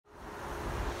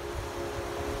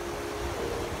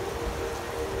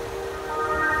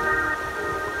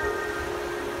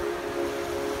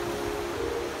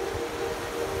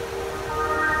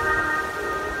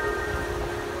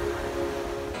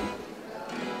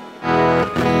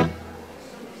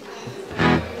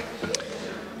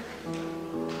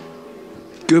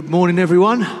Good morning,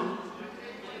 everyone.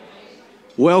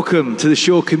 Welcome to the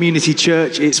Shore Community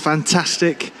Church. It's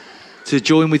fantastic to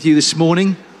join with you this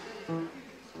morning.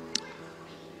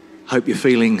 Hope you're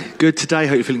feeling good today.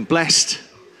 Hope you're feeling blessed.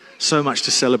 So much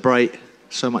to celebrate,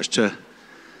 so much to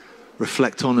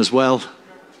reflect on as well.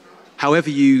 However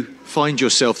you find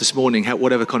yourself this morning,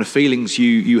 whatever kind of feelings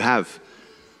you have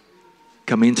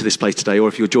coming into this place today, or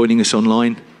if you're joining us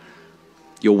online,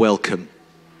 you're welcome.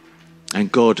 And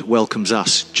God welcomes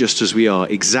us just as we are,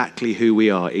 exactly who we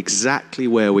are, exactly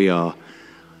where we are.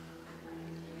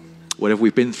 Whatever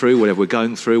we've been through, whatever we're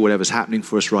going through, whatever's happening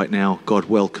for us right now, God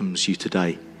welcomes you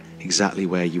today, exactly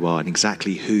where you are and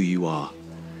exactly who you are.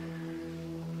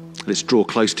 Let's draw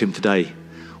close to him today.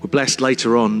 We're blessed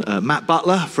later on. Matt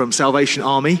Butler from Salvation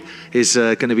Army is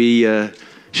going to be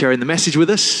sharing the message with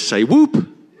us. Say whoop.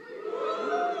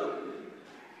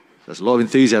 There's a lot of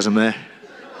enthusiasm there.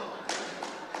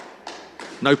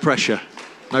 No pressure,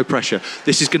 no pressure.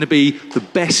 This is going to be the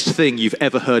best thing you've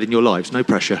ever heard in your lives. No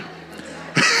pressure.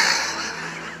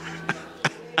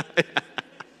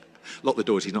 Lock the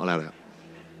doors, he's not allowed out.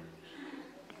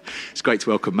 It's great to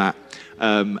welcome Matt.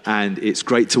 And it's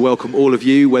great to welcome all of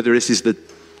you, whether this is the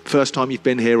first time you've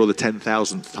been here or the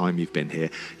 10,000th time you've been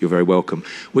here. You're very welcome.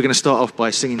 We're going to start off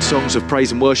by singing songs of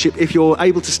praise and worship. If you're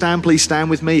able to stand, please stand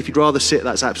with me. If you'd rather sit,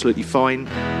 that's absolutely fine.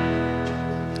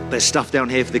 There's stuff down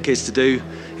here for the kids to do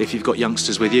if you've got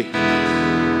youngsters with you.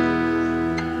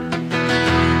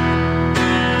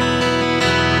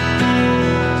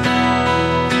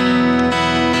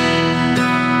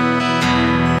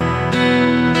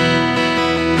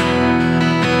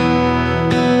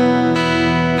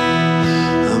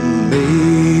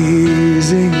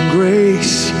 Amazing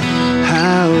grace,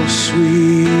 how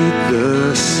sweet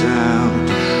the sound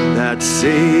that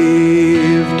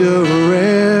saved a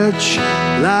wretch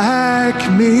like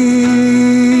me.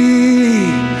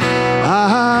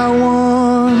 I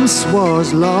once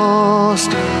was lost,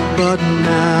 but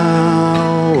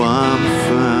now I'm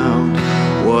found.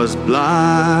 Was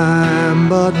blind,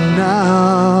 but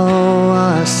now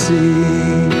I see.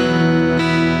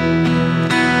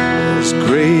 Was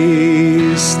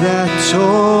grace that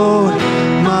taught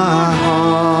my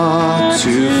heart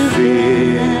to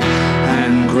fear,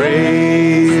 and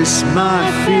grace my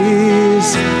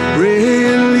fears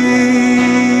relieved.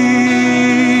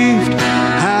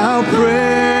 How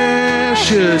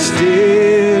precious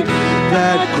did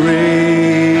that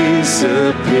grace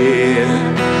appear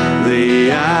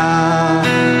the hour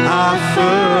I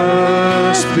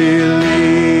first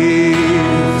believed.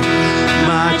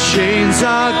 My chains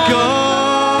are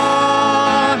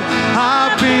gone,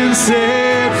 I've been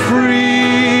set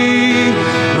free.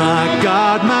 My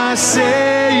God, my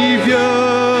Savior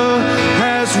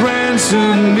has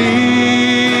ransomed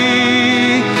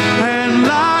me. And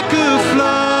like a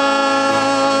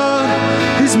flood,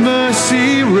 His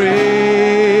mercy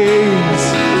reigns,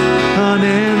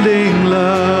 unending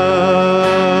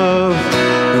love,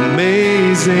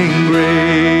 amazing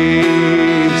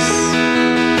grace.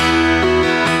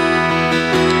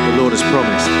 The Lord has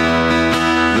promised.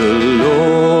 The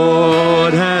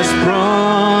Lord has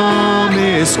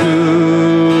promised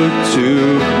good to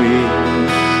me.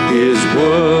 His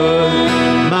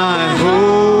word my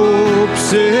hope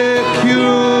secures.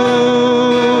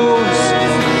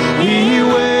 He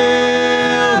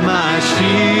will my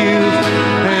shield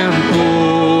and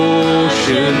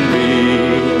portion be,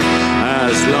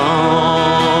 as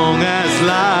long as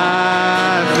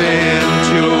life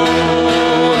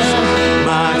endures.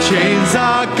 My chains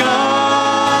are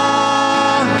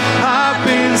gone, I've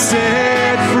been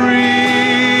set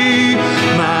free.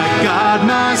 My God,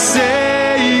 my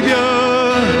Savior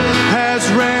has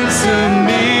ransomed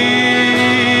me.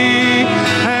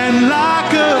 And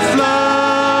like a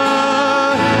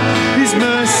flood, His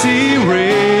mercy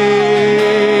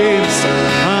reigns,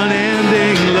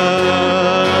 unending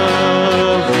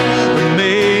love,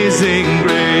 amazing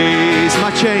grace.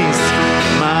 My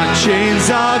chains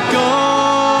are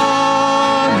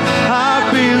gone,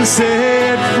 I've been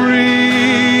set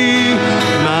free.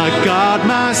 My God,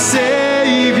 my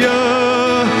Savior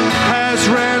has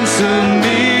ransomed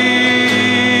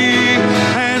me.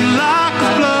 And like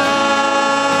a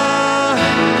flood,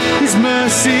 His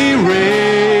mercy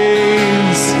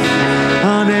reigns,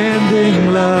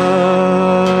 unending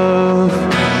love,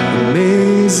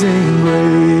 amazing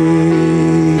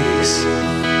grace.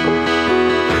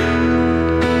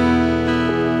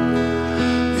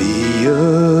 The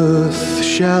earth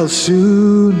shall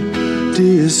soon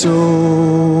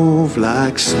dissolve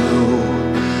like snow.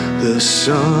 the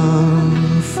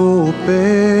sun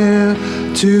forbear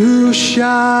to shine,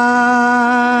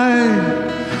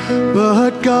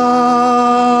 but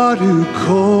God who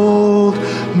called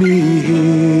me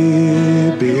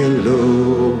here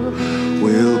below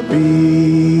will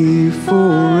be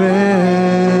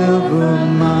forever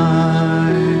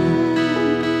mine,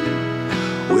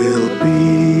 will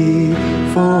be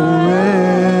forever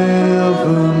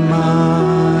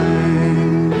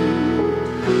mine.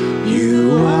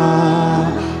 You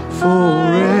are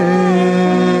forever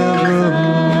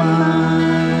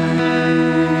mine.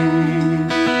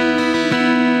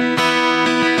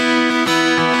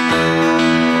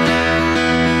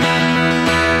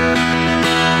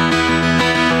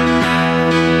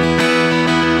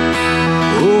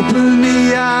 Open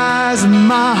the eyes of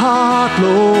my heart,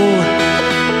 Lord.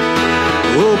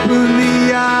 Open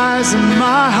the eyes of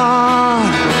my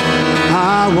heart.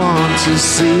 I want to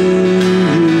see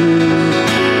you.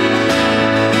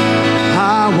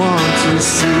 I want to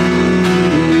see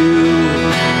you.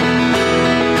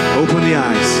 Open the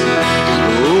eyes.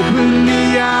 Open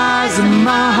the eyes of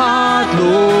my heart,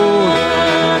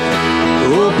 Lord.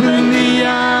 Open the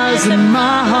eyes of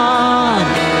my heart.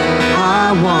 I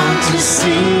want to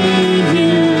see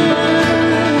you.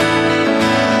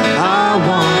 I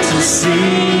want to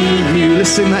see you. Let's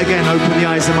sing that again. Open the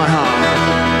eyes of my heart.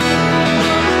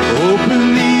 Open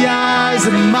the eyes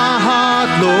of my heart,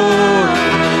 Lord.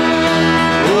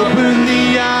 Open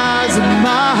the eyes of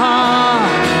my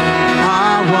heart.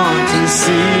 I want to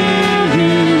see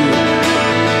you.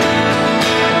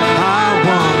 I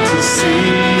want to see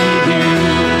you.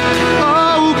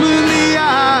 Open the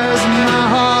eyes of my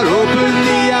heart. Open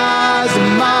the eyes of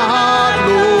my heart,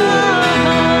 Lord.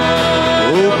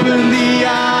 Open the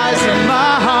eyes of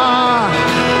my heart.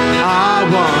 I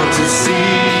want to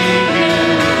see you.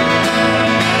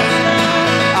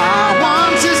 I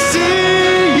want to see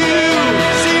you.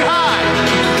 See high.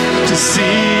 To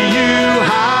see you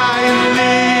high and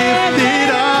lifted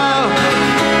up,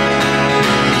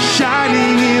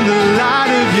 shining in the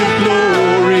light of your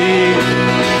glory.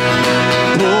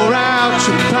 Pour out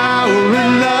your power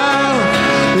and love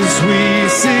as we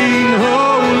sing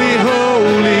holy,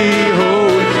 holy,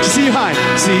 holy. To see you high.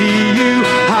 See you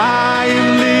high and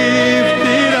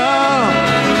lifted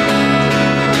up,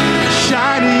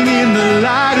 shining in the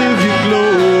light of your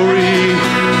glory.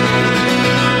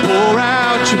 Pour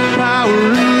out your power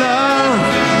and love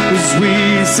as we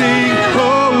sing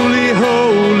holy,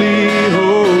 holy,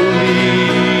 holy.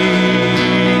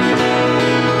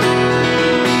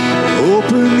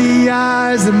 Open the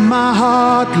eyes of my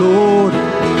heart, Lord.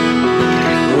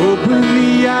 Open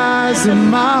the eyes of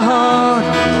my heart.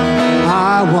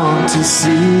 I want to see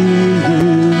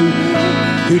you.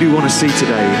 Who do you want to see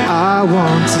today? I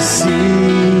want to see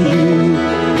you.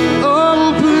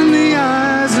 Open the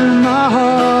eyes of my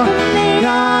heart, the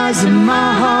eyes of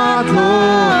my heart,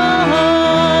 Lord.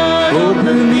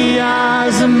 Open the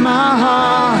eyes of my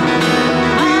heart.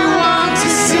 We want to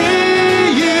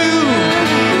see you.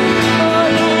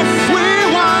 We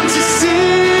want to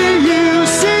see you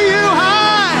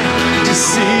high, to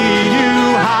see you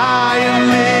high and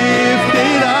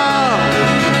lifted up,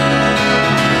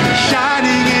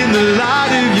 shining in the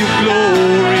light of your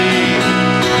glory.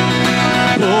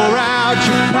 Pour out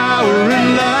your power and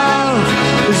love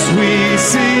as we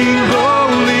sing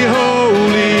holy,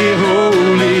 holy,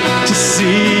 holy. To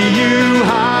see you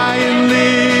high and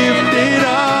lifted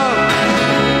up,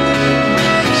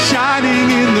 shining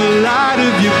in the light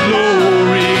of your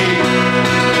glory.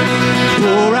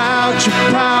 Pour out your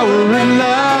power and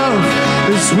love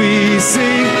as we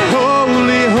sing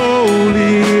holy,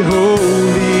 holy,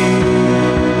 holy.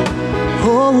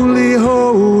 Holy,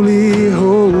 holy,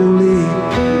 holy.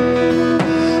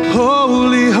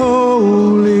 Holy,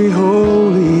 holy,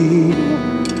 holy.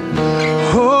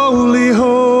 Holy,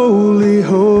 holy,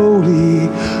 holy.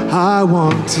 I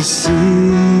want to see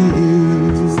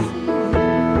you.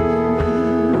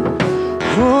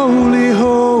 Holy,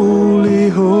 holy,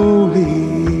 holy.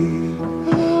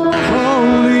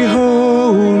 Holy,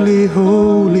 holy,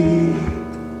 holy.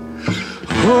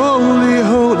 Holy,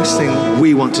 holy. Let's sing.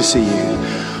 We want to see you.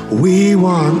 We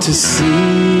want to see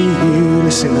you.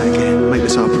 Let's sing that again. Make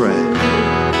this our prayer.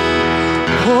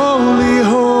 Holy,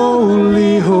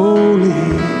 holy, holy.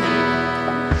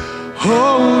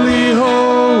 Holy,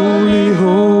 holy,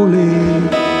 holy.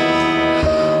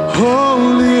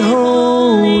 Holy,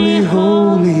 holy,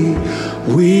 holy.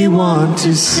 We want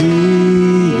to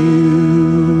see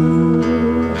you.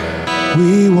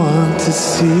 We want to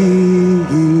see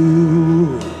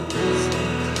you.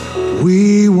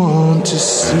 We want to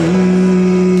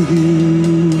see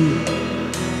you.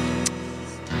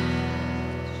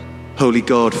 Holy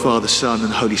God, Father, Son,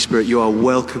 and Holy Spirit, you are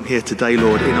welcome here today,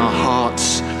 Lord, in our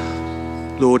hearts.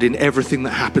 Lord, in everything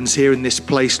that happens here in this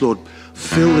place, Lord,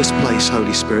 fill this place,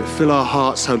 Holy Spirit. Fill our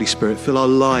hearts, Holy Spirit. Fill our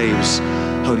lives,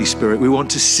 Holy Spirit. We want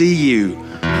to see you.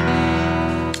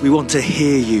 We want to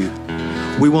hear you.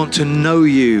 We want to know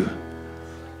you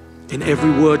in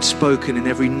every word spoken, in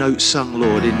every note sung,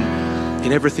 Lord,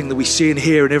 in everything that we see and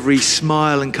hear, in every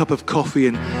smile and cup of coffee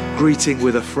and greeting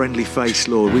with a friendly face,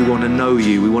 Lord. We want to know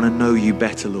you. We want to know you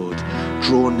better, Lord.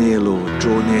 Draw near, Lord.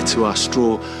 Draw near to us.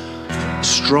 Draw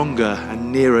stronger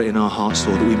and nearer in our hearts,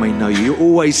 Lord, that we may know you. You're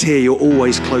always here. You're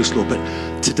always close, Lord.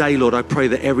 But today, Lord, I pray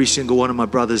that every single one of my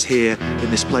brothers here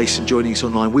in this place and joining us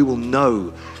online, we will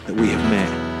know that we have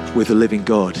met with the living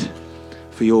God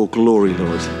for your glory,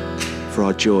 Lord, for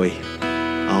our joy.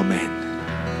 Amen.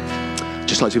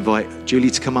 Just like to invite Julie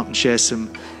to come up and share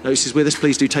some notices with us.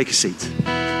 Please do take a seat.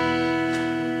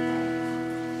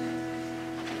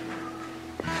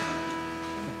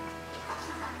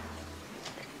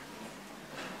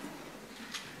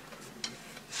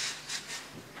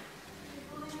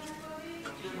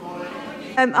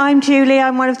 I'm Julie,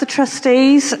 I'm one of the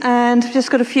trustees, and I've just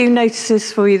got a few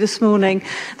notices for you this morning.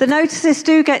 The notices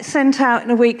do get sent out in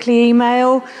a weekly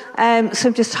email, so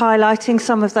I'm just highlighting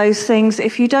some of those things.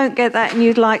 If you don't get that and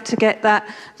you'd like to get that,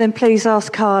 then please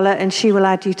ask Carla and she will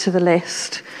add you to the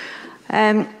list.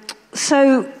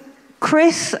 So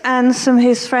Chris and some of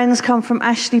his friends come from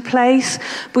Ashley Place.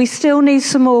 We still need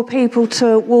some more people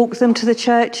to walk them to the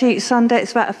church each Sunday.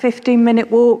 It's about a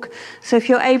 15-minute walk. So if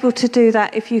you're able to do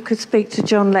that, if you could speak to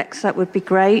John Lex, that would be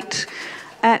great.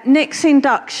 Nick's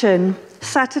induction,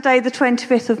 Saturday the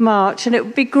 25th of March. And it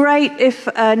would be great if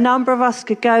a number of us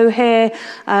could go here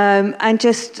and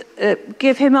just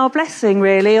give him our blessing,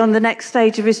 really, on the next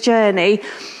stage of his journey.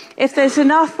 If there's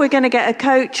enough, we're going to get a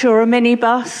coach or a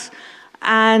minibus.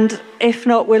 And if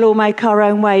not, we'll all make our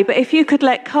own way. But if you could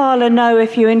let Carla know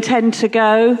if you intend to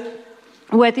go,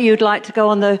 whether you'd like to go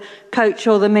on the coach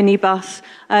or the minibus,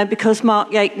 because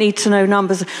Mark Yates needs to know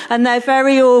numbers. And they're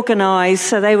very organised,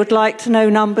 so they would like to know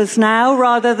numbers now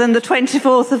rather than the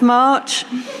 24th of March.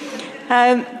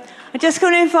 I'm just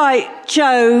going to invite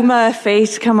Jo Murphy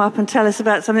to come up and tell us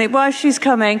about something. While she's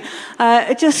coming,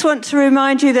 I just want to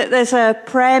remind you that there's a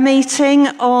prayer meeting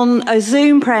a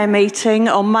Zoom prayer meeting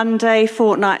on Monday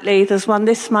fortnightly. There's one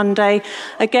this Monday.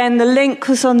 Again, the link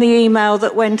was on the email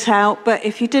that went out, but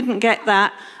if you didn't get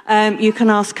that, you can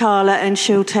ask Carla and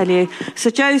she'll tell you. So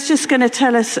Jo's just going to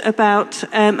tell us about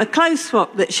a clothes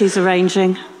swap that she's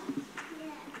arranging.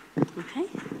 Okay.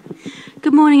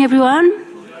 Good morning, everyone.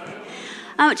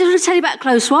 I just want to tell you about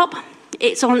Clothes Swap.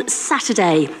 It's on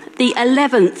Saturday, the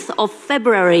 11th of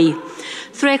February,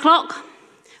 3 o'clock.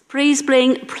 Please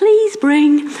bring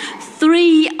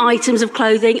 3 items of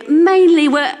clothing. Mainly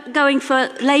we're going for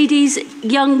ladies,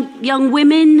 young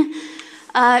women,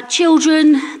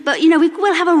 children. But, you know, we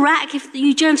will have a rack if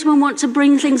you gentlemen want to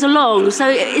bring things along. So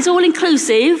it's all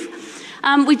inclusive.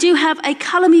 We do have a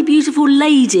Colour Me Beautiful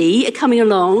lady coming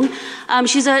along.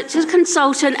 She's a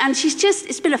consultant, and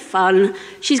it's a bit of fun.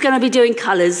 She's going to be doing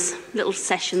colours, little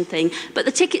session thing. But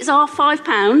the tickets are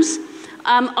 £5.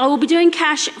 I will be doing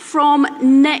cash from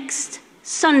next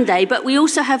Sunday, but we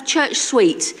also have Church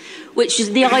Suite, which is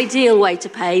the ideal way to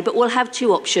pay, but we'll have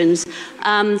 2 options.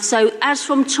 So as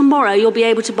from tomorrow, you'll be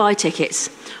able to buy tickets.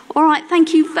 All right,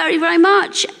 thank you very, very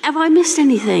much. Have I missed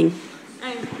anything?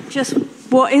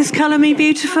 What is Colour Me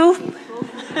Beautiful?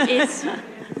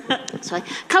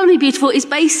 Colour Me Beautiful is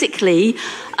basically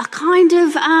a kind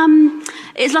of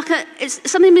it's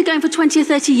something we've been going for 20 or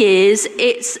 30 years.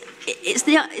 It's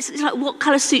like what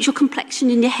colour suits your complexion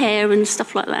and your hair and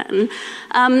stuff like that. And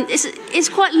it's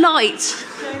quite light,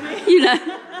 you know.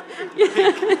 You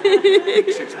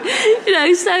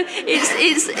know, so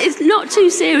it's not too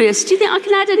serious. Do you think I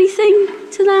can add anything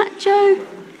to that, Jo?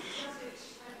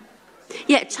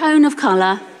 Yeah, tone of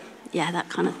colour. Yeah, that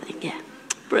kind of thing, yeah.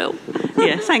 Brill.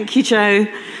 Yeah, thank you, Jo.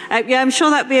 I'm sure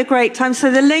that'd be a great time.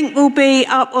 So the link will be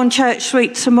up on Church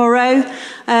Suite tomorrow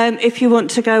if you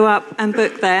want to go up and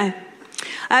book there.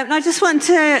 I just want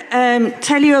to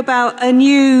tell you about a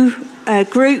new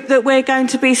group that we're going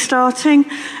to be starting.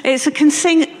 It's a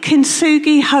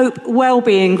Kintsugi Hope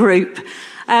Wellbeing Group.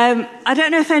 I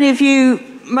don't know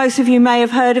if most of you may have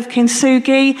heard of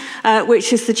kintsugi,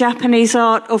 which is the Japanese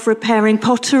art of repairing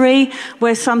pottery,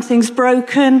 where something's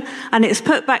broken and it's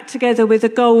put back together with a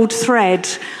gold thread.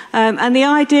 And the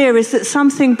idea is that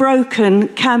something broken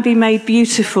can be made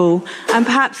beautiful, and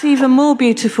perhaps even more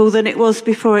beautiful than it was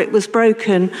before it was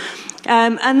broken.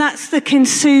 And that's the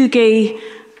kintsugi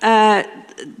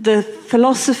the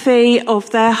philosophy of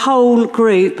their whole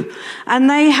group, and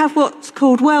they have what's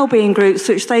called wellbeing groups,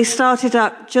 which they started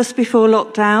up just before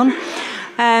lockdown.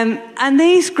 And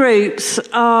these groups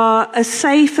are a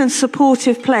safe and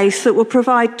supportive place that will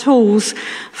provide tools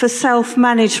for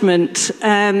self-management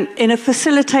in a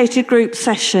facilitated group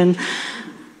session.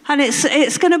 And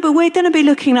we're going to be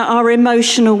looking at our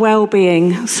emotional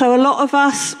well-being. So a lot of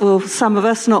us, or some of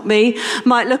us, not me,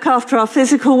 might look after our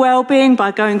physical well-being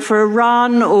by going for a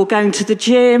run or going to the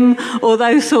gym or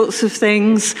those sorts of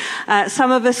things.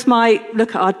 Some of us might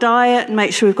look at our diet and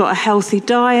make sure we've got a healthy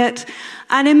diet.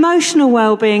 And emotional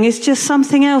well-being is just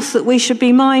something else that we should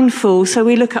be mindful. So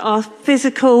we look at our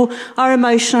physical, our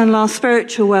emotional and our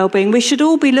spiritual well-being. We should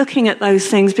all be looking at those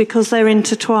things because they're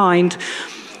intertwined.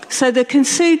 So the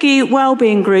Kintsugi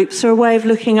wellbeing groups are a way of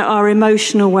looking at our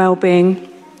emotional well-being.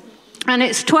 And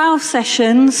it's 12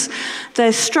 sessions.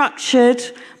 They're structured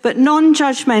but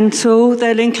non-judgmental.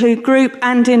 They'll include group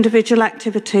and individual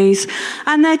activities.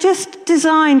 And they're just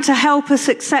designed to help us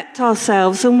accept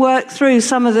ourselves and work through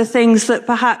some of the things that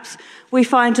perhaps we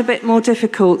find a bit more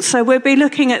difficult. So we'll be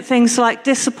looking at things like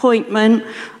disappointment,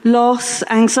 loss,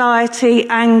 anxiety,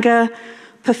 anger,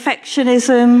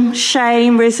 perfectionism,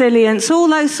 shame, resilience, all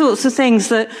those sorts of things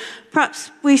that perhaps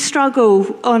we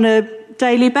struggle on a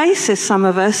daily basis, some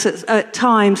of us, at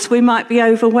times. We might be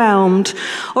overwhelmed.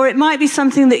 Or it might be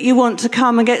something that you want to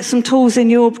come and get some tools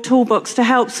in your toolbox to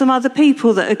help some other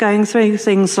people that are going through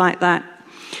things like that.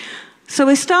 So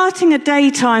we're starting a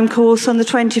daytime course on the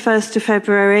 21st of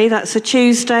February. That's a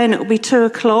Tuesday, and it will be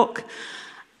 2:00.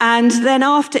 And then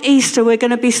after Easter, we're going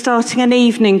to be starting an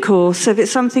evening course. So if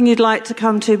it's something you'd like to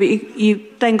come to, but you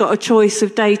then got a choice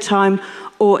of daytime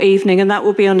or evening, and that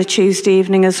will be on a Tuesday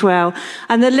evening as well.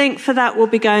 And the link for that will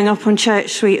be going up on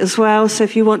Church Suite as well. So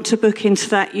if you want to book into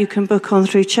that, you can book on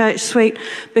through Church Suite.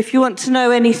 But if you want to know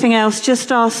anything else,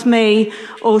 just ask me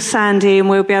or Sandy, and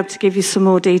we'll be able to give you some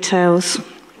more details.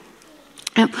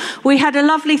 We had a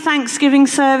lovely Thanksgiving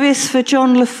service for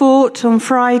John Lafort on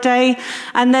Friday,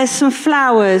 and there's some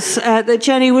flowers that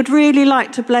Jenny would really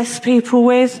like to bless people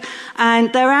with,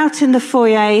 and they're out in the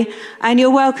foyer, and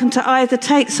you're welcome to either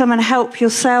take some and help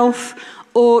yourself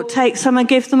or take some and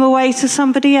give them away to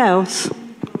somebody else.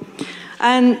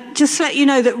 And just to let you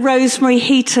know that Rosemary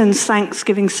Heaton's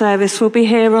Thanksgiving service will be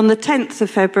here on the 10th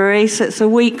of February, so it's a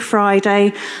week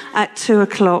Friday at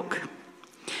 2:00.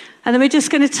 And then we're just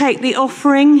going to take the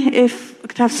offering, if we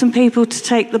could have some people to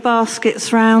take the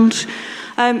baskets round.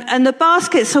 And the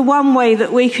baskets are one way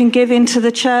that we can give into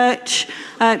the church.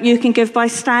 You can give by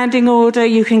standing order,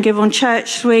 you can give on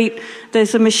Church Suite.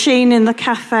 There's a machine in the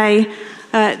cafe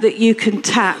that you can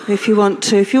tap if you want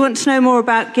to. If you want to know more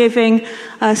about giving,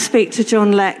 speak to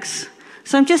John Lex.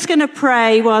 So I'm just going to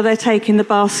pray while they're taking the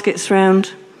baskets round.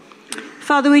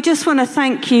 Father, we just want to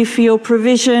thank you for your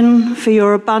provision, for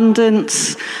your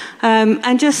abundance,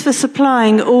 and just for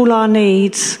supplying all our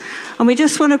needs. And we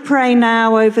just want to pray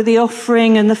now over the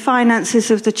offering and the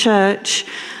finances of the church,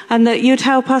 and that you'd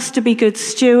help us to be good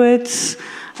stewards,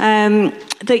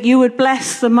 that you would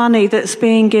bless the money that's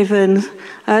being given,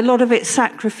 a lot of it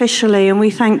sacrificially, and we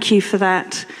thank you for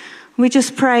that. We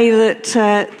just pray that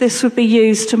this would be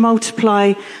used to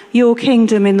multiply your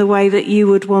kingdom in the way that you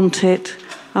would want it.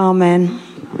 Amen.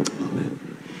 Amen.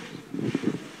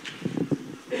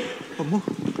 One more.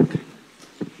 Okay.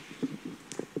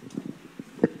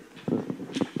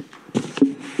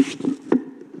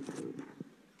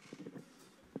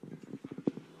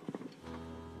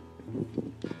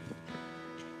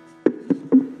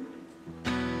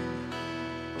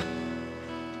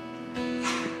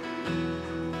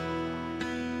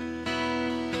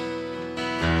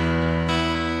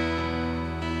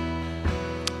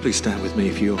 Please stand with me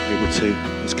if you're able to.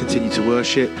 Let's continue to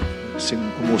worship, sing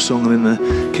one more song, and then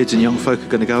the kids and young folk are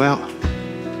going to go out.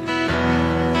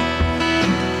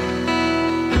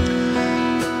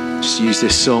 Just use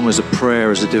this song as a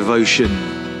prayer, as a devotion,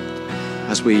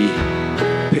 as we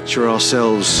picture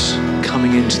ourselves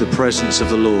coming into the presence of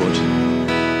the Lord,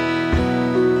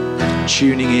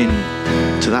 tuning in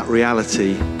to that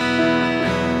reality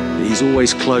that He's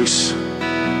always close.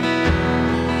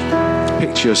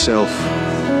 Picture yourself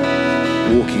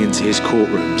walking into His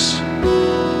courtrooms.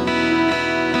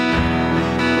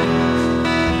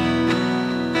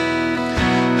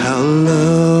 How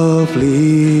lovely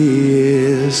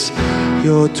is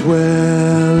your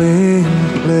dwelling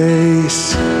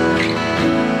place,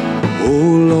 O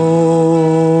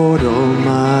Lord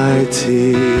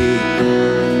Almighty.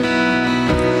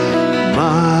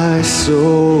 My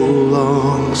soul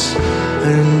longs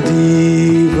and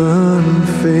even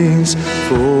faints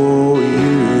for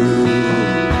you.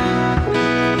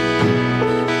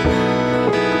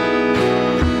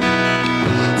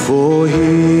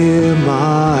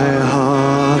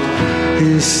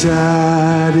 is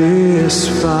satisfied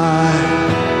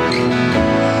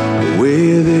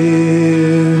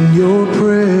within your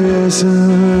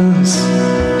presence.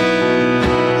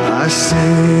 I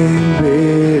sing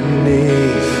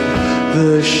beneath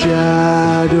the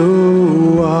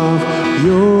shadow of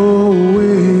your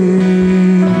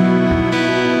wing.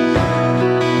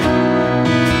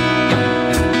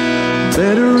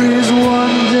 Better is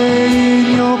one day in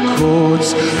your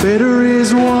courts, better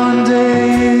is one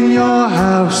day in your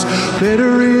house,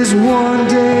 better is one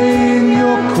day in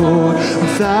your court and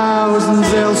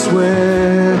thousands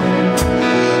elsewhere.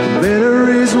 Better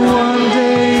is one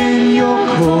day in your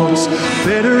courts,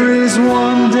 better is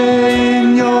one day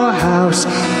in your house,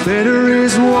 better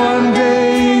is one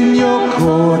day in your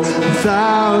court and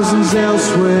thousands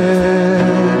elsewhere,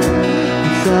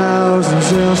 and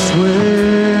thousands elsewhere.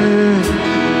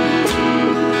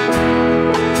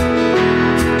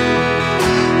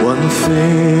 One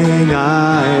thing I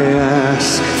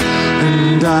ask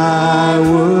and I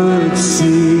would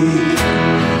seek,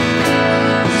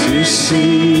 to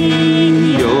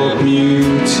see your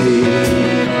beauty,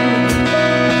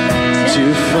 to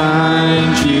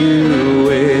find you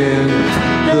in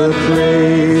the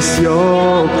place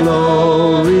your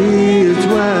glory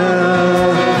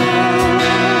dwells.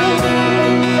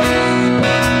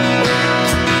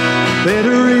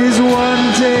 Better is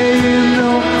one day in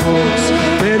your courts,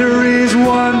 better is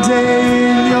one day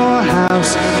in your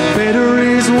house, better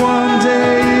is one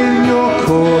day in your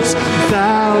courts,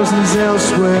 thousands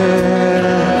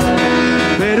elsewhere.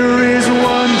 Better is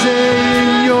one day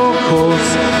in your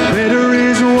courts, better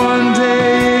is one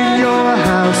day in your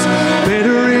house,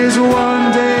 better is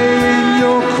one day in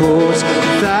your courts,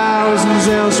 thousands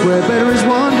elsewhere. Better is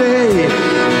one day,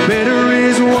 better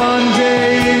is one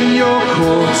day in your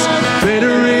courts,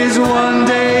 better is one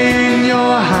day in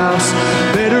your house,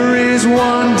 better is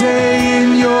one day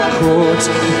in your courts,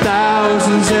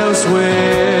 thousands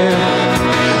elsewhere.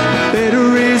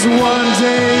 Better is one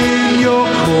day in your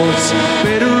courts,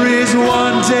 better is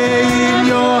one day in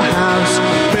your house,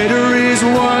 better is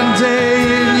one day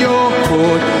in your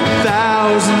court,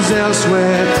 thousands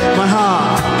elsewhere. My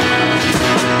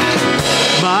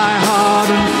heart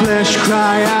and flesh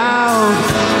cry out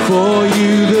for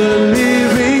you, the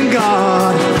living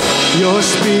God. Your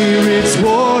spirit's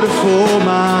water for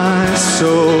my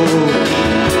soul.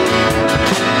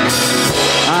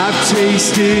 I've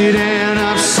tasted and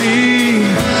I've seen,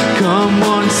 come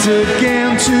once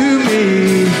again to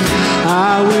me.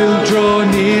 I will draw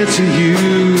near to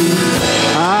you,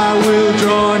 I will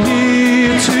draw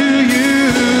near to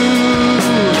you,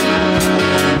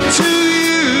 to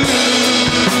you.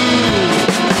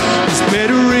 'Cause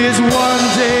better is one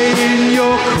day in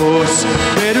your course,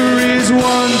 better is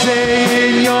one day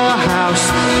in your house,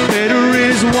 better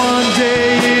is one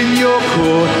day in your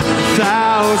court,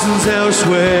 thousands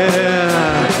elsewhere.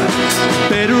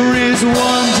 Better is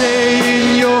one day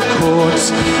in your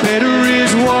courts, better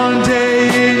is one day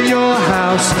in your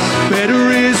house,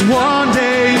 better is one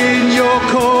day in your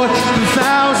court, and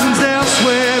thousands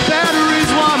elsewhere. Better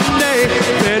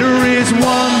is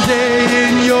one day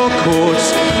in your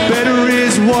courts, better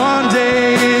is one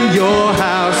day in your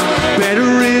house,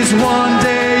 better is one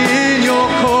day in your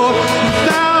court, and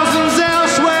thousands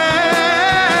elsewhere.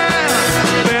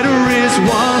 Better is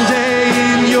one day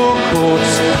in your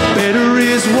courts, better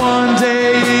is one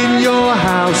day in your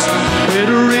house,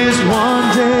 better is one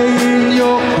day in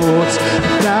your courts,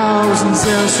 thousands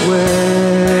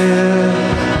elsewhere,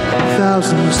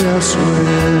 thousands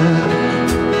elsewhere.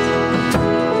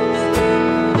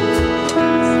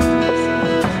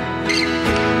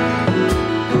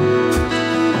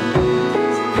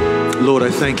 Lord, I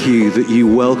thank you that you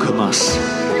welcome us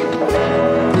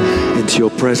into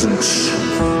your presence.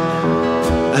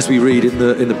 As we read in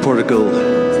the prodigal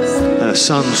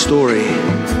son story,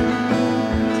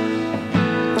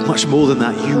 much more than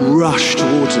that, you rush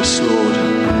towards us, Lord.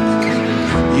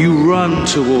 You run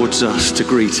towards us to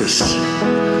greet us.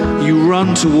 You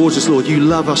run towards us, Lord. You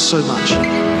love us so much.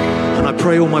 And I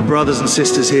pray all my brothers and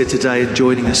sisters here today and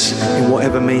joining us in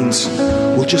whatever means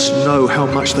will just know how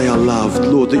much they are loved,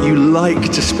 Lord, that you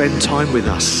like to spend time with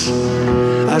us.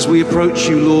 As we approach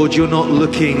you, Lord, you're not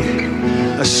looking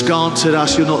askance at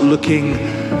us. You're not looking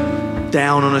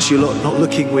down on us. You're not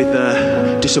looking with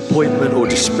disappointment or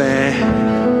despair.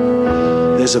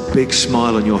 There's a big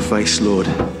smile on your face, Lord,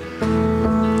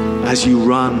 as you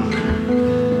run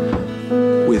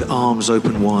with arms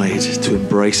open wide to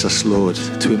embrace us, Lord,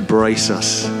 to embrace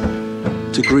us,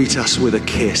 to greet us with a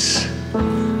kiss,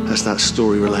 as that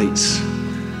story relates,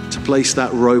 to place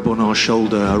that robe on our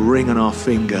shoulder, a ring on our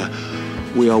finger.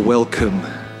 We are welcome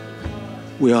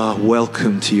We are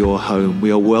welcome to your home.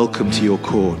 We are welcome to your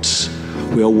courts.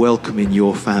 We are welcome in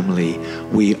your family.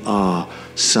 We are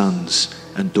sons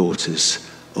and daughters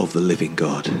of the living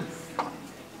God.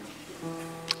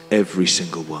 Every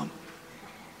single one.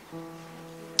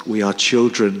 We are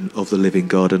children of the living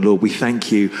God. And Lord, we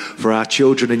thank you for our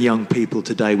children and young people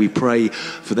today. We pray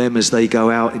for them as they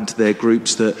go out into their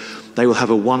groups, that they will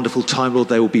have a wonderful time, Lord.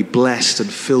 They will be blessed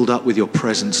and filled up with your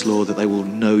presence, Lord, that they will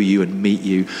know you and meet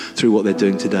you through what they're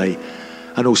doing today.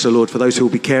 And also, Lord, for those who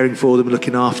will be caring for them,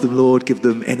 looking after them, Lord, give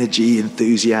them energy,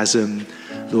 enthusiasm.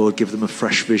 Lord, give them a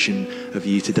fresh vision of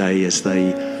you today as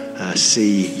they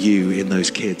see you in those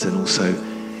kids, and also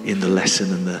in the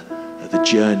lesson and the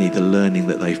journey, the learning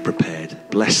that they've prepared.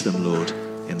 Bless them, Lord,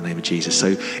 in the name of Jesus. So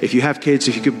if you have kids,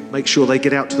 if you could make sure they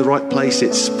get out to the right place.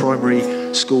 It's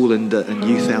primary school and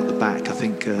youth out the back. I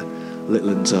think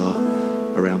little ones are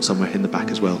around somewhere in the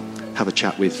back as well. Have a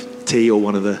chat with T or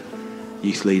one of the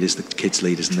youth leaders, the kids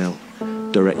leaders, and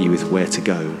they'll direct you with where to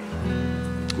go.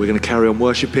 We're going to carry on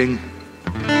worshiping.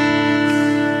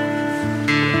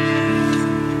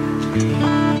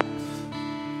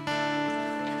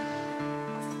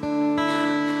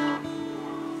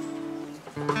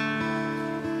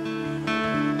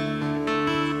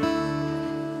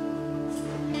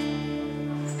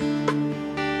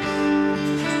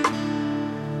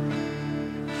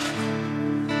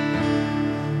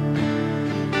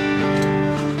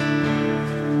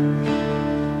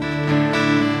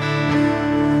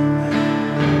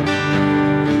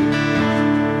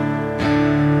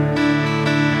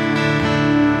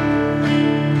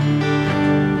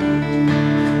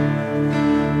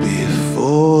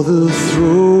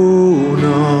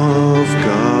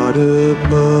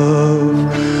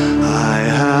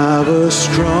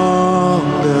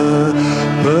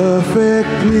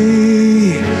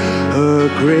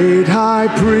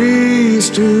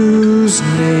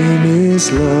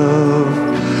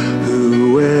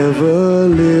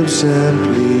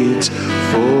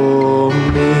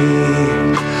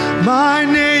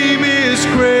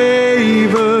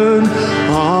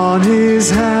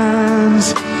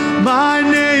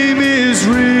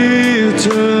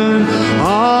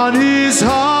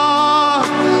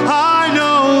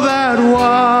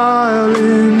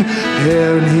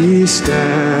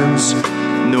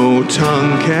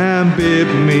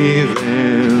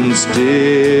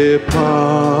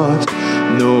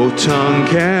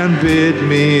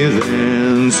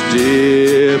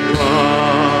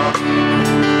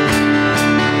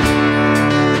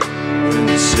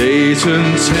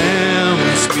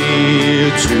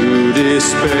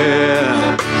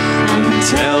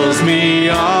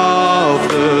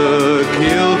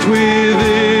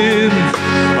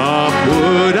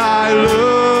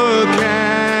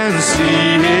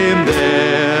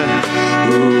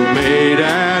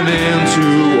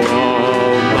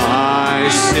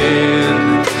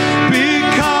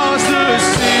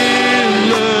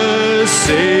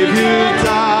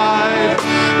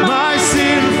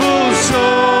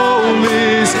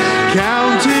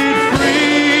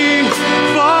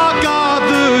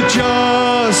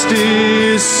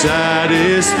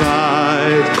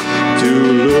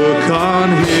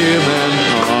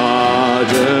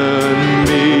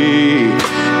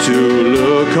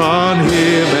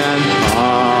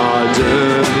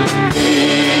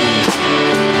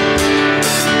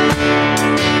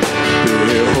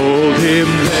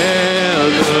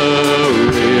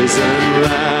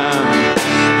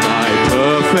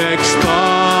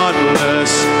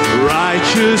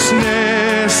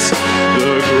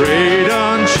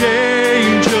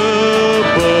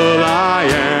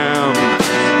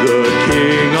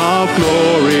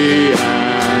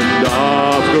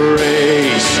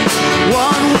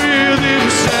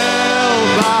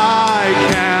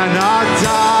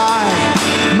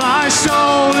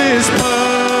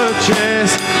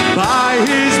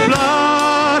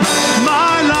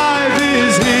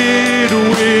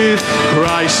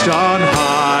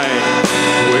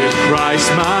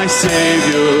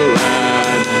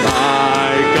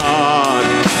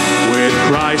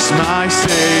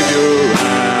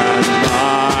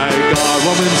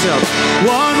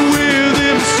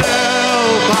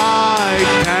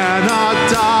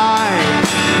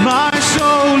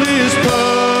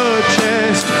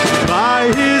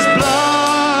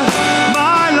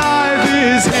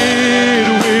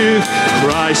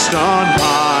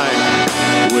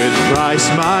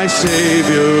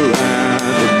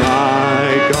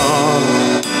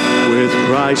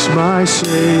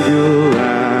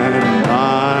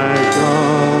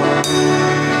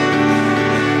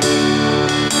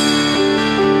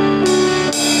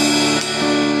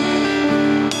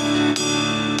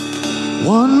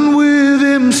 One with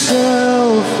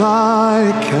himself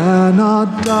I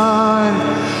cannot die.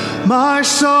 My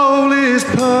soul is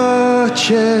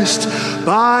purchased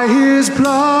by his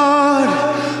blood.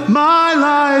 My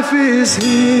life is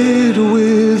hid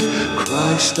with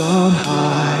Christ on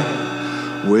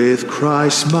high, with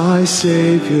Christ my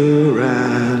Savior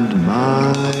and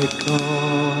my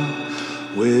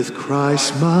God, with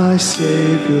Christ my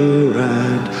Savior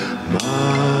and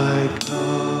my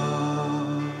God.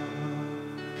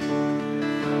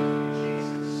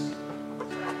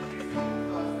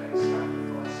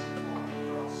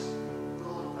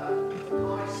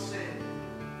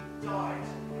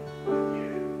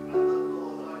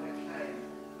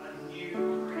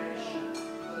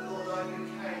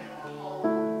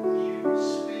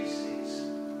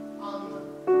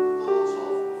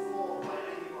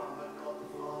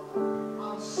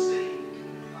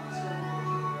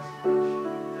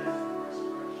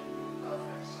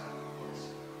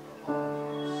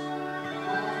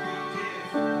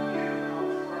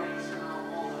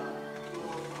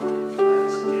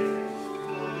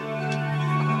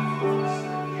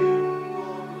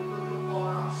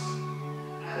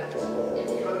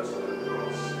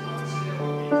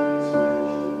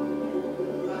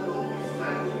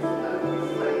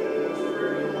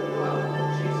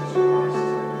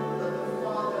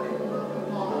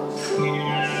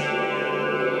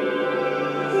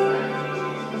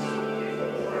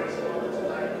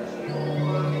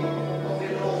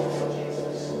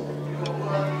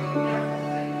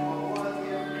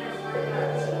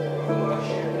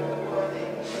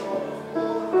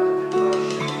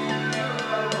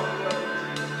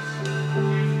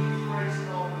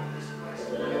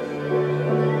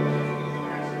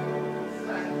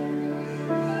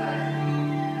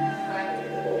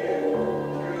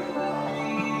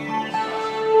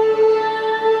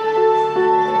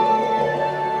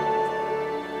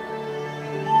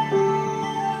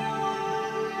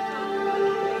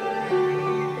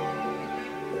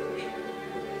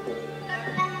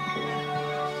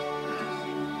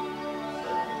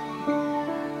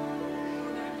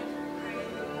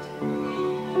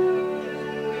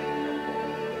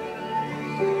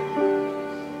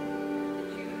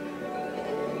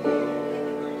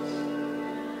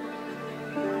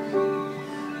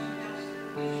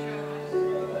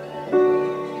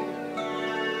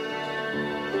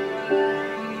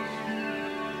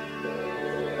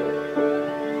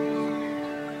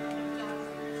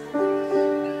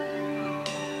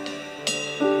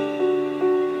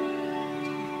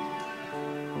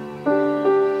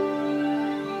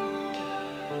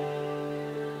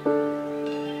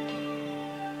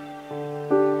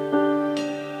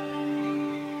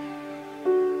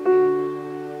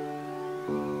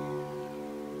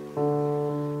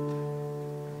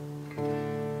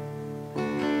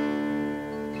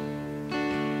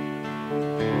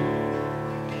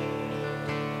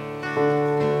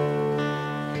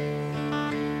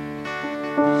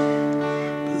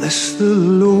 Bless the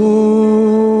Lord,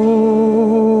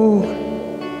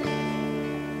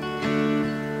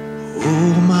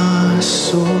 oh my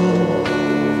soul,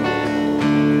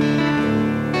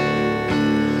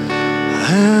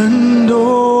 and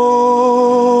all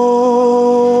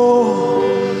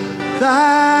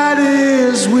that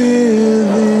is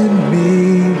within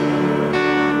me.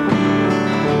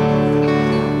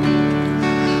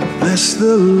 Bless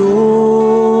the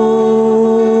Lord,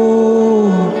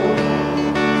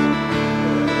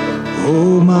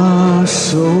 oh my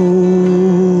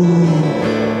soul,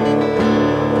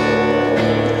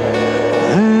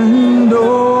 and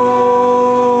all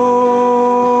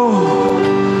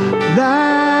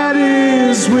that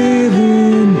is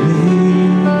within me.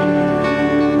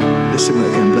 Let's sing that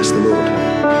again. Bless the Lord.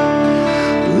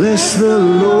 Bless the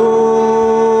Lord,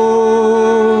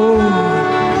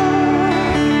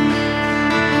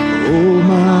 oh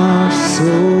my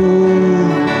soul.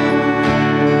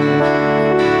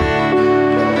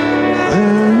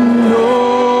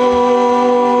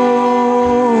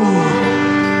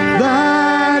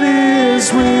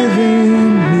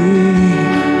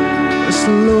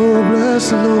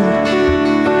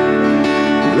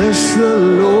 Bless the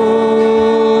Lord,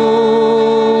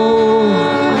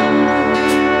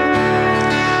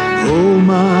 oh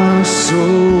my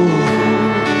soul,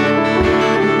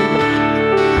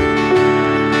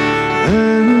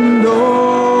 and all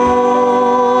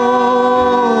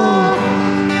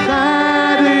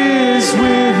that is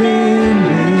within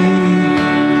me.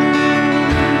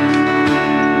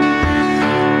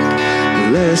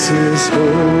 Bless His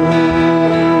holy.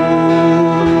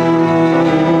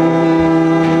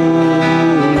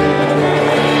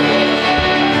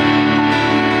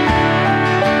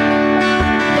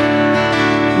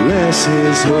 Bless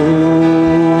his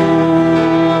holy.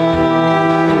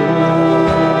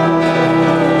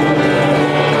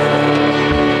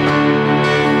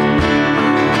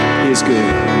 He is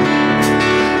good.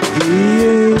 He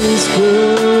is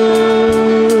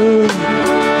good,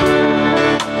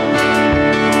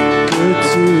 good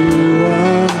to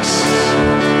us.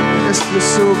 Yes, you're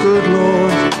so good,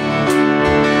 Lord.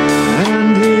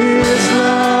 And his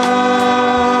love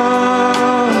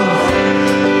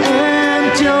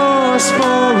endures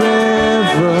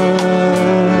forever.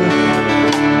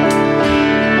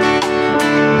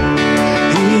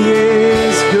 He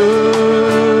is good,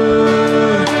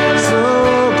 so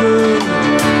good,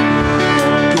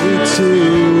 good to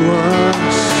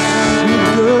us. You're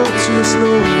good to us,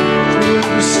 Lord, through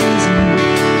every season.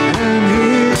 And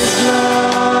his love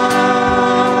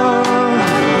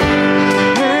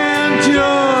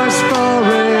endures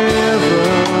forever.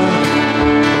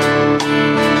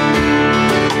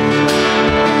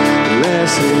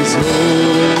 Bless his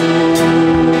holy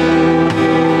name.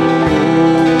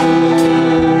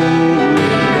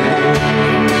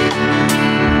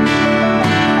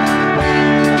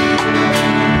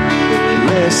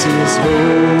 Bless his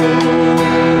holy.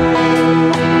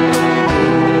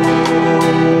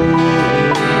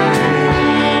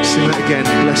 Sing that again.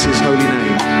 Bless his holy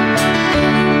name.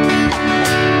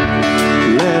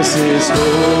 Bless his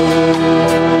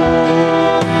holy.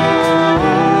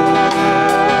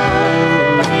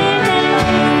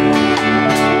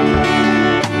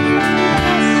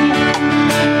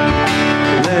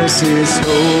 Bless his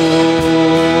holy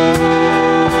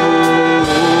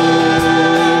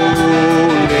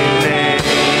name.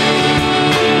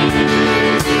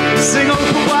 Sing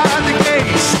open wide the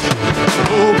gates,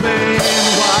 open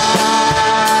wide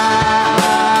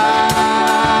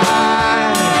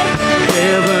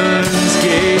heaven's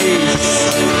gates.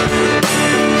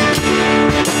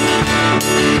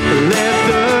 Let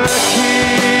the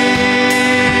King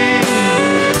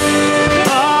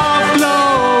of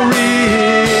glory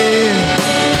in.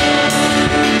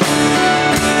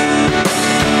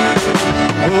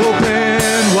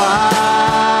 Open wide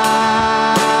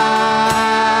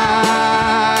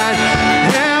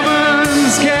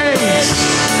heaven's gates.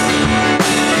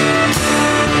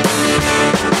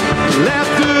 Let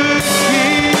the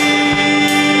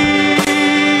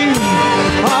King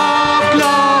of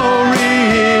glory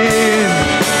in.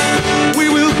 We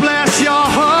will bless your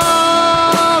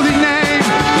holy name.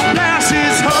 Bless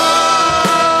his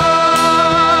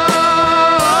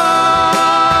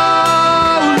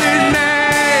holy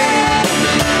name.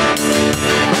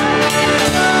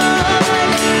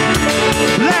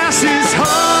 Bless his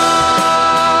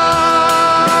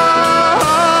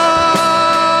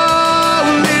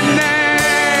holy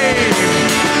name.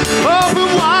 Open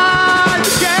wide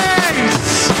the gates.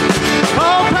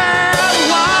 Open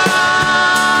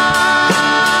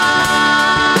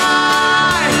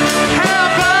wide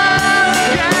heaven's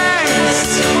gates.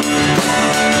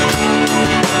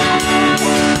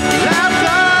 Let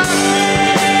the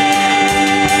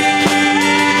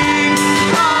King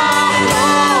of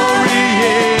glory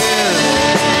in.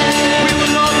 We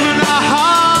will open our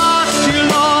hearts to you,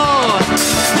 Lord.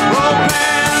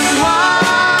 Open wide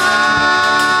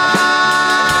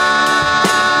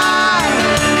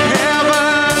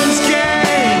heaven's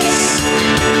gates.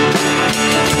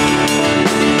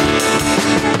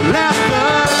 Let the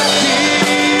King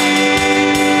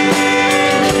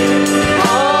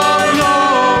of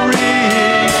glory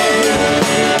in.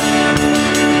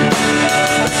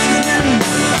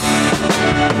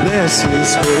 Bless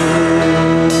his holy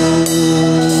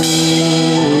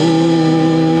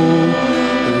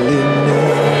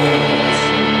name.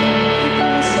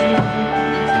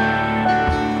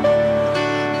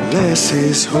 Bless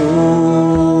his holy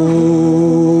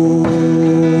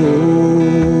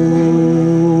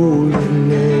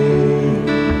name.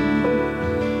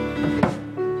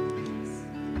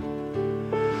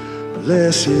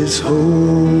 Bless his holy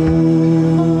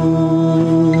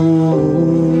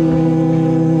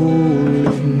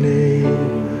name.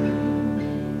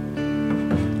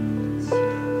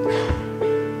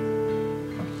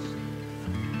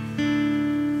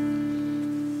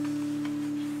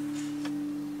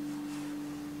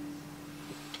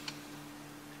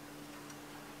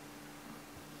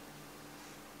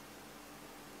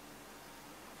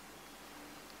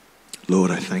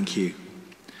 Lord, I thank you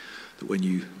that when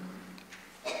you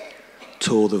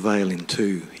tore the veil in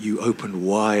two, you opened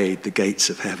wide the gates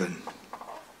of heaven.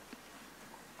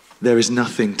 There is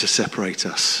nothing to separate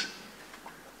us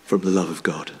from the love of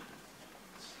God.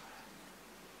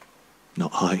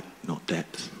 Not height, not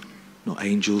depth, not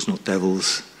angels, not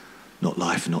devils, not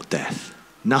life, not death.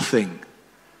 Nothing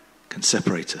can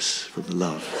separate us from the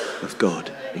love of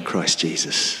God in Christ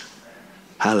Jesus.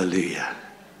 Hallelujah.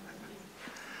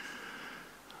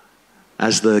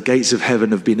 As the gates of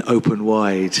heaven have been opened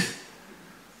wide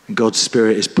and God's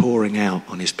Spirit is pouring out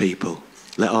on his people,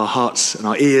 let our hearts and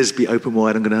our ears be open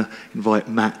wide. I'm going to invite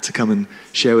Matt to come and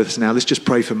share with us now. Let's just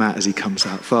pray for Matt as he comes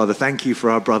out. Father, thank you for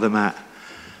our brother Matt.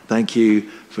 Thank you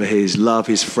for his love,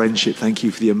 his friendship. Thank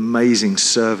you for the amazing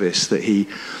service that he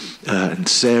and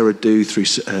Sarah do through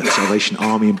Salvation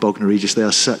Army in Bognor Regis. They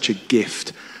are such a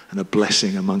gift and a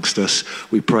blessing amongst us.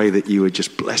 We pray that you would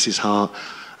just bless his heart,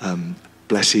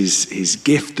 bless his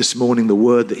gift this morning, the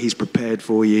word that he's prepared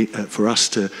for you, for us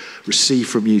to receive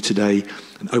from you today,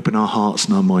 and open our hearts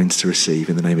and our minds to receive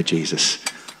in the name of Jesus.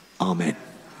 Amen.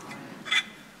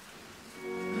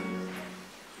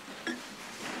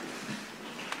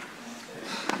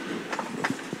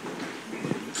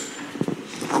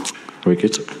 Very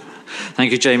good.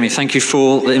 Thank you, Jamie. Thank you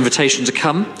for the invitation to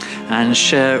come and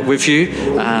share with you.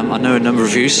 I know a number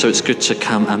of you, so it's good to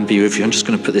come and be with you. I'm just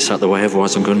going to put this out of the way,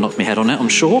 otherwise I'm going to knock my head on it, I'm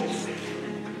sure.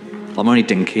 I'm only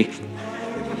dinky.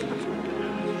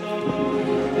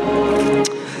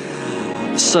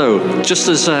 So, just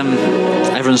as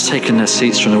everyone's taken their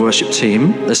seats from the worship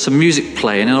team, there's some music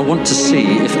playing, and I want to see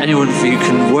if anyone of you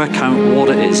can work out what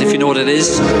it is. If you know what it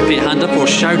is, put your hand up or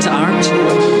shout it out.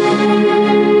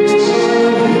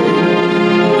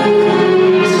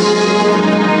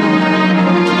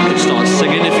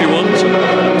 Singing if you want.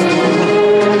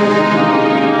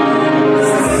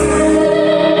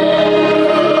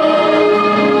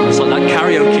 It's like that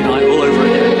karaoke night all over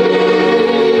again.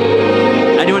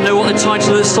 Anyone know what the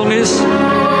title of this song is?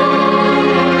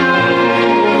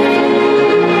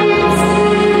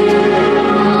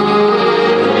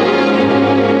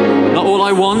 Not all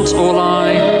I want, all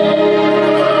I...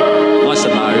 Nice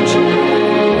and loud.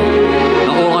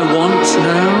 Not all I want,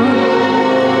 no.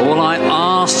 All I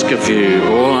ask of you,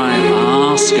 all I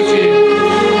ask of you.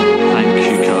 Thank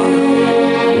you,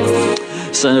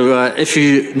 God. So if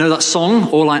you know that song,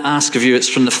 All I Ask of You, it's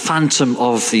from the Phantom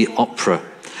of the Opera.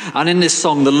 And in this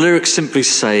song, the lyrics simply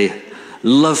say,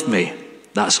 love me,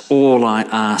 that's all I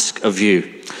ask of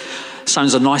you.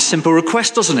 Sounds a nice, simple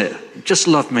request, doesn't it? Just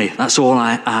love me, that's all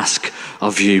I ask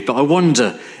of you. But I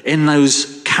wonder, in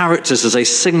those characters, as they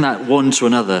sing that one to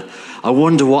another, I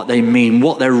wonder what they mean,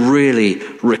 what they're really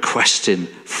requesting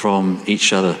from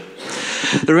each other.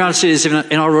 The reality is,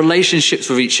 in our relationships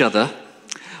with each other,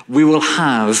 we will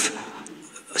have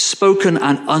spoken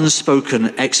and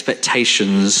unspoken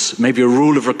expectations, maybe a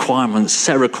rule of requirements,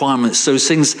 set of requirements, those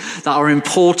things that are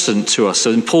important to us,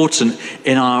 so important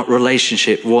in our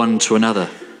relationship one to another.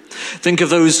 Think of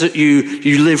those that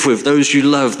you live with, those you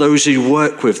love, those you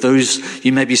work with, those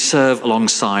you maybe serve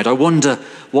alongside. I wonder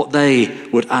what they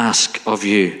would ask of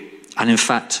you, and in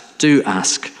fact do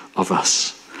ask of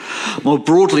us. More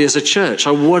broadly as a church,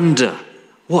 I wonder,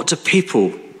 what do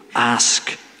people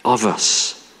ask of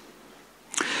us?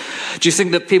 Do you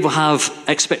think that people have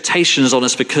expectations on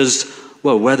us because,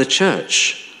 well, we're the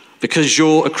church, because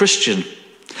you're a Christian?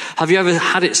 Have you ever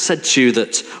had it said to you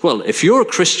that, well, if you're a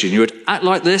Christian, you would act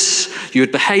like this, you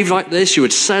would behave like this, you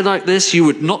would say like this, you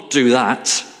would not do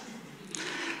that?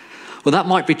 Well, that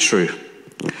might be true.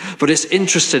 But it's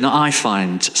interesting, I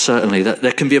find, certainly, that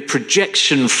there can be a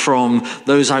projection from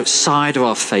those outside of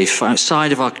our faith,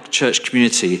 outside of our church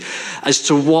community, as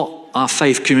to what our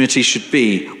faith community should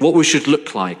be, what we should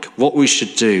look like, what we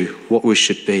should do, what we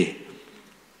should be.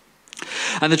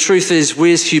 And the truth is,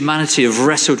 we as humanity have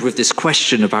wrestled with this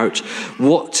question about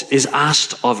what is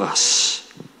asked of us,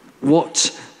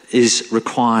 what is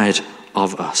required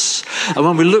of us. And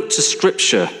when we look to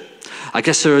Scripture, I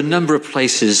guess there are a number of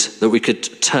places that we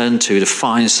could turn to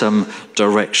find some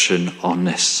direction on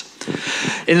this.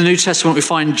 In the New Testament, we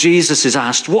find Jesus is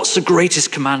asked, what's the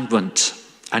greatest commandment?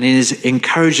 And he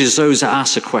encourages those that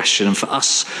ask a question, and for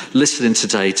us listening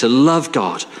today, to love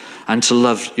God and to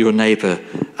love your neighbour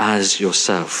as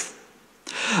yourself.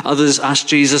 Others ask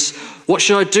Jesus, what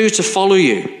should I do to follow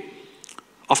you?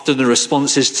 Often the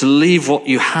response is to leave what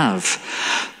you have.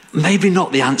 Maybe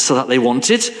not the answer that they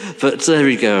wanted, but there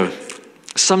we go.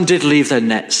 Some did leave their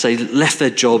nets, they left their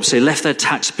jobs, they left their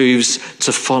tax booths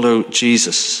to follow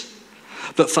Jesus.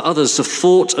 But for others, the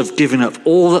thought of giving up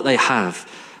all that they have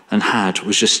and had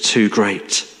was just too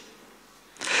great.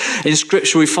 In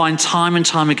Scripture, we find time and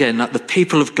time again that the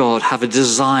people of God have a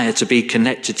desire to be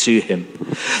connected to him.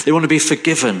 They want to be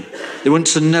forgiven. They want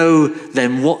to know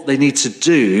then what they need to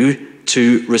do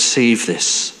to receive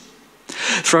this.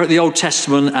 Throughout the Old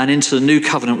Testament and into the New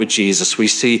Covenant with Jesus, we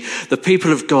see the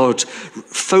people of God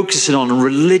focusing on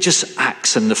religious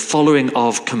acts and the following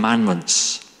of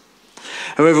commandments.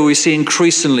 However, we see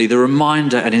increasingly the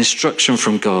reminder and instruction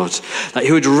from God that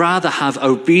he would rather have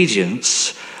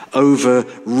obedience over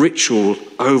ritual,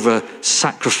 over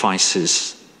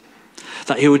sacrifices.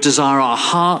 That he would desire our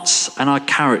hearts and our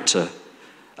character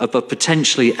above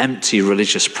potentially empty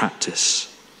religious practice.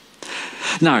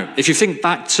 Now, if you think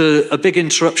back to a big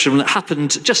interruption that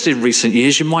happened just in recent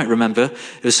years, you might remember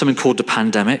it was something called the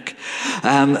pandemic.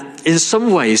 In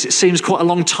some ways, it seems quite a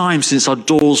long time since our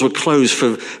doors were closed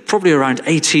for probably around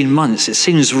 18 months. It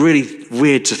seems really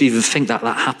weird to even think that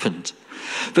that happened.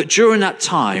 But during that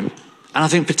time, and I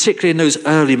think particularly in those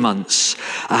early months,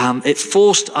 it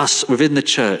forced us within the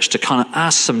church to kind of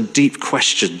ask some deep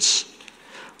questions.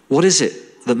 What is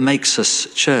it that makes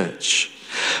us church?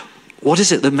 What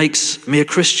is it that makes me a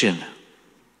Christian?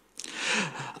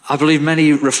 I believe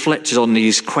many reflected on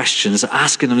these questions,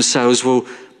 asking themselves, well,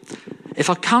 if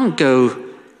I can't go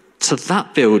to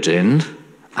that building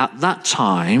at that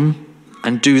time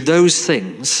and do those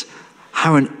things,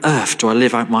 how on earth do I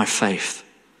live out my faith?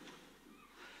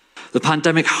 The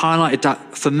pandemic highlighted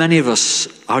that for many of us,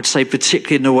 I would say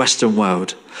particularly in the Western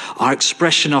world, our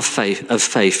expression of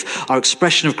faith, our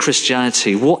expression of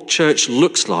Christianity, what church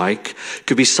looks like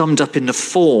could be summed up in the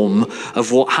form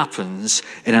of what happens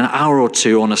in an hour or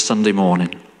two on a Sunday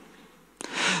morning.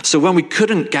 So when we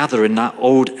couldn't gather in that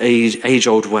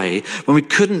age-old way, when we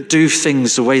couldn't do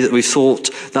things the way that we thought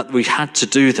that we had to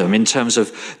do them in terms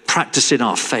of practicing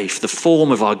our faith, the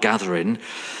form of our gathering,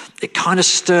 it kind of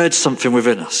stirred something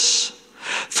within us.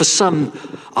 For some,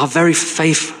 our very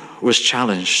faith was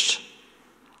challenged.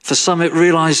 For some, it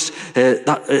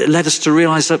led us to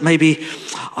realize that maybe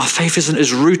our faith isn't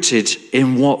as rooted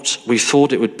in what we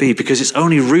thought it would be, because it's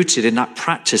only rooted in that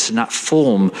practice, in that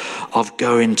form of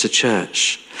going to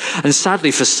church. And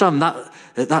sadly, for some,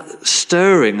 that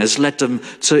stirring has led them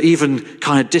to even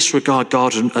kind of disregard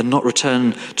God and not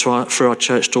return through our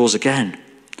church doors again.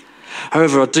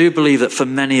 However, I do believe that for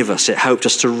many of us, it helped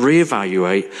us to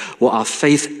reevaluate what our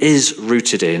faith is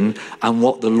rooted in and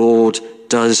what the Lord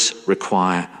does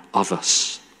require of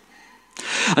us.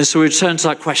 And so we return to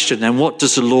that question then, what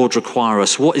does the Lord require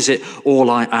us? What is it all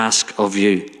I ask of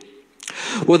you?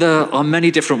 Well, there are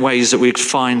many different ways that we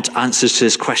find answers to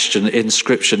this question in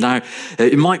Scripture. Now,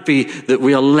 it might be that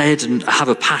we are led and have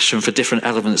a passion for different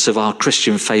elements of our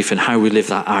Christian faith and how we live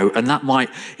that out. And that might,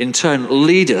 in turn,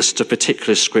 lead us to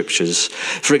particular Scriptures.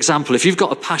 For example, if you've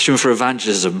got a passion for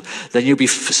evangelism, then you'll be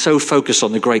so focused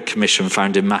on the Great Commission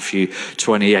found in Matthew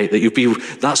 28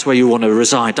 that that's where you want to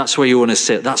reside. That's where you want to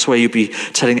sit. That's where you'll be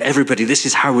telling everybody, this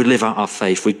is how we live out our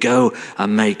faith. We go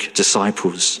and make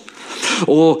disciples.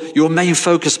 Or your main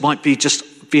focus might be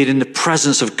just being in the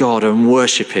presence of God and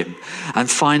worship him and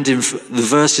finding the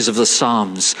verses of the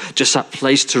Psalms, just that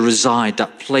place to reside,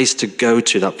 that place to go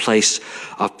to, that place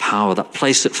of power, that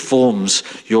place that forms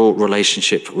your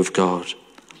relationship with God.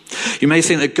 You may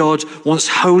think that God wants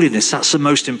holiness. That's the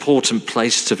most important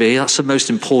place to be. That's the most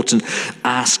important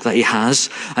ask that he has.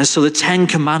 And so the 10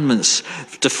 Commandments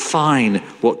define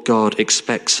what God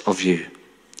expects of you.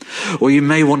 Or you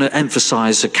may want to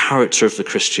emphasize the character of the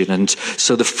Christian, and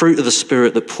so the fruit of the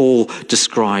Spirit that Paul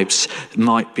describes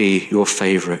might be your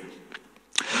favorite.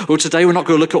 Well, today we're not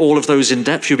going to look at all of those in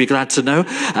depth, you'll be glad to know.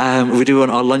 We do on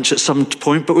our lunch at some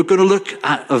point, but we're going to look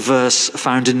at a verse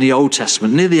found in the Old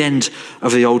Testament, near the end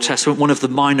of the Old Testament, one of the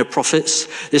minor prophets.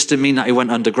 This didn't mean that he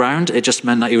went underground, it just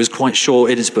meant that he was quite short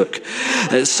in his book.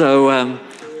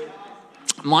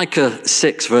 Micah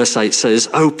 6 verse 8 says,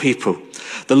 "O people,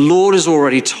 the Lord has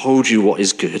already told you what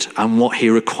is good and what he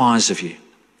requires of you,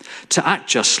 to act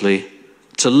justly,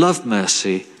 to love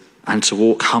mercy, and to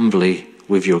walk humbly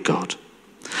with your God."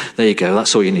 There you go.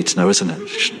 That's all you need to know, isn't it?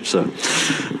 So,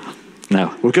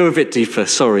 now, we'll go a bit deeper.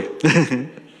 Sorry.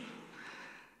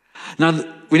 Now,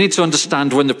 we need to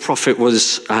understand when the prophet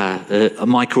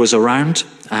Micah was around.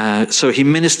 So he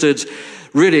ministered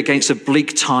really against a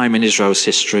bleak time in Israel's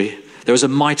history. There was a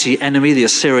mighty enemy, the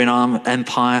Assyrian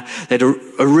Empire. They'd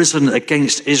arisen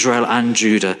against Israel and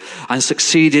Judah and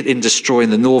succeeded in destroying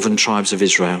the northern tribes of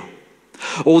Israel.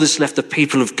 All this left the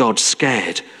people of God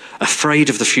scared,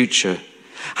 afraid of the future.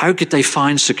 How could they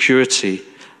find security?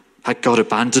 Had God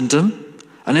abandoned them?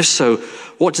 And if so,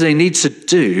 what do they need to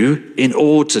do in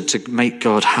order to make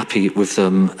God happy with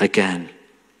them again?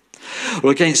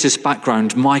 Well, against this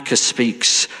background, Micah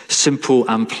speaks simple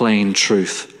and plain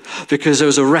truth, because there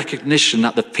was a recognition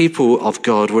that the people of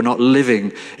God were not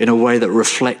living in a way that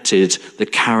reflected the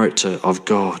character of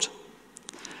God.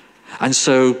 And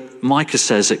so Micah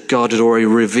says that God had already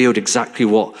revealed exactly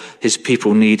what his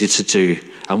people needed to do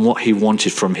and what he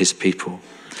wanted from his people.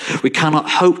 We cannot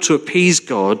hope to appease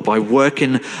God by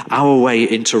working our way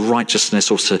into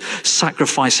righteousness or to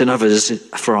sacrificing others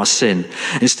for our sin.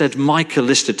 Instead, Micah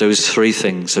listed those three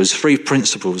things, those three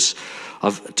principles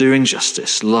of doing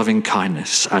justice, loving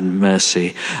kindness and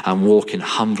mercy, and walking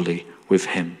humbly with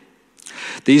him.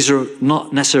 These are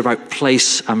not necessarily about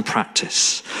place and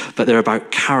practice, but they're about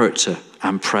character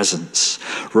and presence,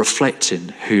 reflecting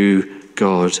who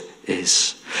God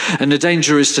is. And the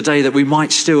danger is today that we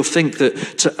might still think that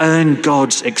to earn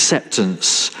God's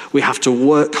acceptance, we have to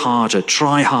work harder,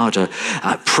 try harder,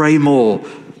 pray more.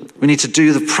 We need to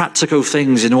do the practical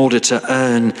things in order to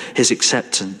earn his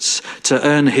acceptance, to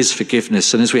earn his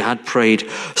forgiveness. And as we had prayed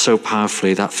so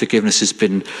powerfully, that forgiveness has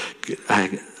been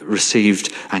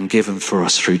received and given for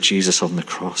us through Jesus on the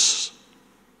cross.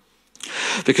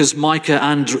 Because Micah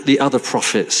and the other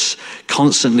prophets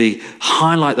constantly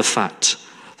highlight the fact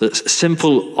that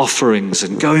simple offerings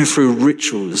and going through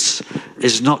rituals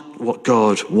is not what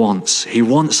God wants. He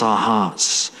wants our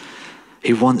hearts.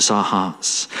 He wants our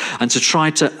hearts. And to try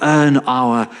to earn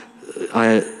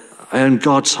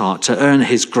God's heart, to earn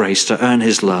his grace, to earn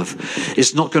his love,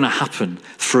 is not going to happen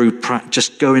through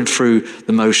just going through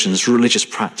the motions, religious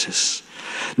practice.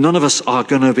 None of us are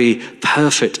going to be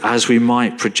perfect as we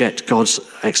might project God's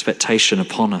expectation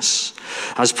upon us.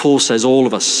 As Paul says, all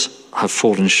of us have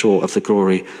fallen short of the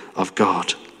glory of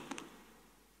God.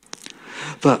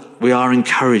 But we are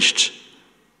encouraged.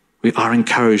 We are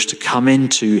encouraged to come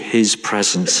into his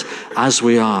presence as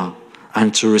we are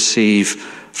and to receive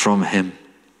from him.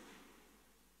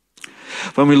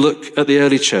 When we look at the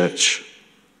early church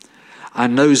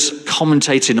and those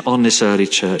commentating on this early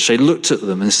church, they looked at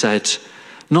them and said,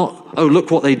 not, oh, look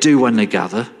what they do when they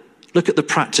gather. Look at the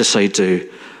practice they do.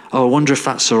 Oh, I wonder if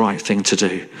that's the right thing to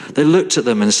do. They looked at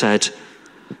them and said,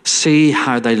 see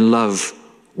how they love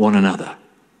one another.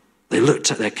 They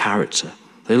looked at their character.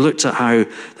 They looked at how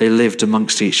they lived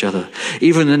amongst each other.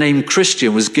 Even the name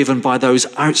Christian was given by those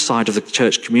outside of the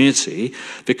church community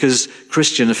because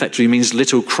Christian effectively means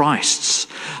little Christs.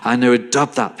 And they were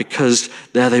dubbed that because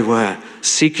there they were,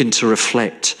 seeking to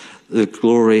reflect the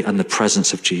glory and the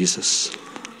presence of Jesus.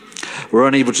 We're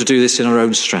unable to do this in our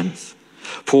own strength.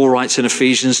 Paul writes in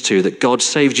Ephesians 2 that God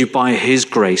saved you by his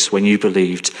grace when you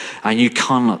believed, and you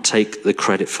cannot take the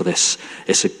credit for this.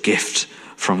 It's a gift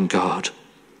from God.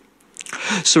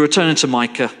 So returning to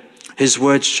Micah, his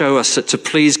words show us that to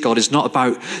please God is not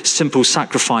about simple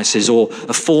sacrifices or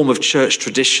a form of church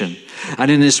tradition. And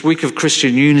in this week of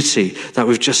Christian unity that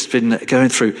we've just been going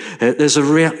through, there's a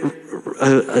real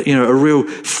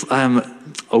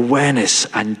awareness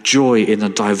and joy in the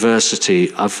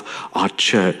diversity of our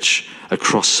church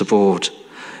across the board.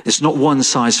 It's not one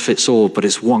size fits all, but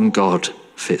it's one God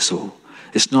fits all.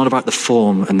 It's not about the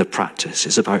form and the practice.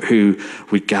 It's about who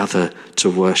we gather to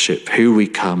worship, who we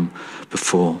come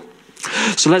before.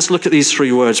 So let's look at these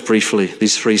three words briefly,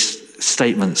 these three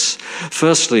statements.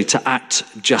 Firstly, to act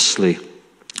justly.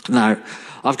 Now,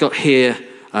 I've got here,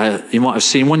 you might have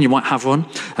seen one, you might have one.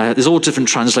 There's all different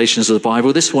translations of the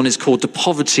Bible. This one is called the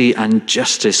Poverty and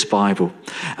Justice Bible.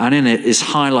 And in it is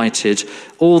highlighted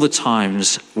all the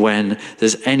times when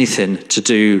there's anything to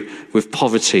do with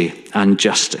poverty and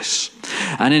justice.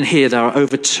 And in here, there are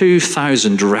over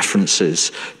 2,000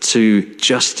 references to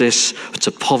justice,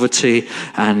 to poverty,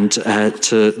 and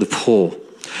to the poor.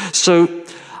 So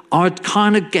I'd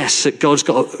kind of guess that God's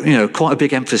got, quite a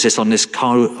big emphasis on this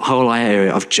whole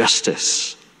area of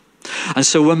justice. And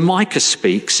so when Micah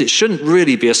speaks, it shouldn't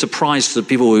really be a surprise to the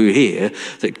people who hear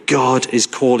that God is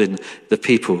calling the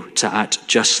people to act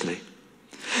justly.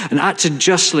 And acting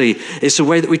justly is the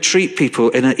way that we treat people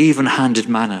in an even-handed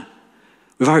manner,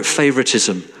 without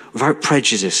favoritism, without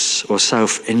prejudice or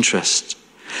self-interest.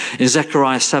 In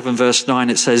Zechariah 7 verse 9,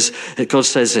 it says, God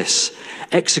says this,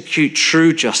 execute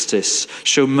true justice,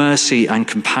 show mercy and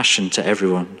compassion to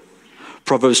everyone.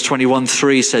 Proverbs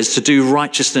 21:3 says, to do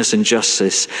righteousness and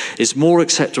justice is more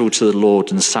acceptable to the Lord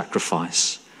than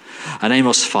sacrifice. And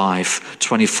Amos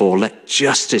 5:24, let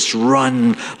justice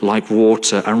run like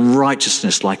water and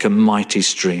righteousness like a mighty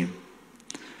stream.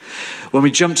 When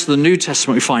we jump to the New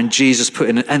Testament, we find Jesus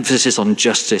putting an emphasis on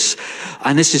justice.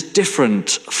 And this is different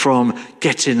from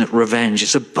getting revenge.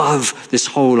 It's above this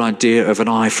whole idea of an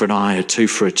eye for an eye, a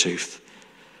tooth for a tooth.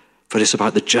 But it's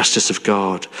about the justice of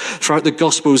God. Throughout the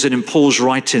Gospels and in Paul's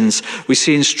writings, we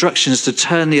see instructions to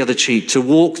turn the other cheek, to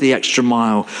walk the extra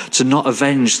mile, to not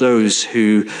avenge those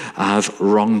who have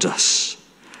wronged us.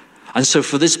 And so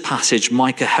for this passage,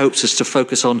 Micah helps us to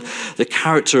focus on the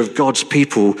character of God's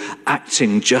people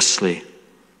acting justly.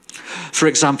 For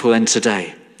example, then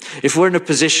today, if we're in a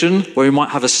position where we might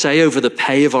have a say over the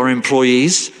pay of our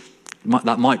employees,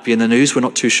 that might be in the news, we're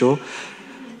not too sure.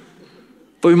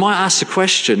 But we might ask the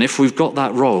question, if we've got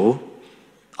that role,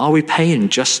 are we paying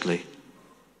justly?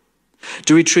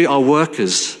 Do we treat our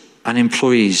workers and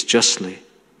employees justly?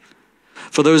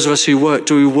 For those of us who work,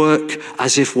 do we work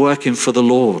as if working for the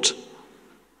Lord,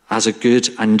 as a good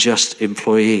and just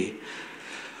employee?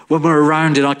 When we're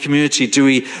around in our community, do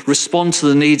we respond to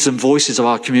the needs and voices of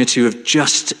our community with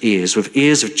just ears, with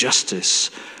ears of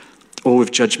justice, or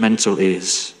with judgmental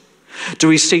ears? Do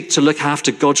we seek to look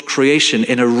after God's creation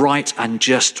in a right and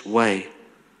just way?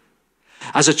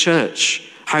 As a church,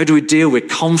 how do we deal with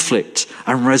conflict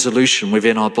and resolution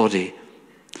within our body?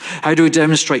 How do we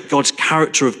demonstrate God's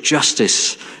character of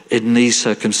justice in these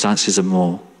circumstances and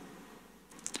more?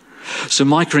 So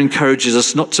Micah encourages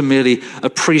us not to merely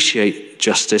appreciate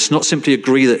justice, not simply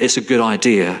agree that it's a good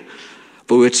idea,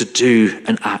 but we're to do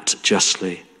and act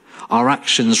justly. Our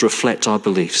actions reflect our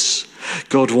beliefs.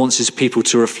 God wants his people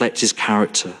to reflect his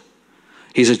character.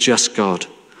 He's a just God.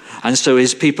 And so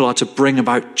his people are to bring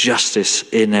about justice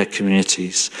in their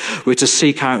communities. We're to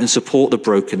seek out and support the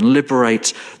broken,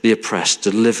 liberate the oppressed,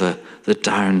 deliver the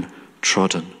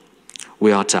downtrodden.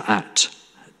 We are to act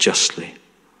justly.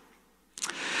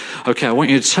 Okay, I want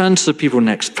you to turn to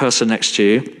the person next to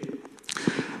you.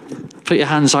 Put your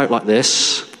hands out like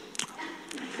this.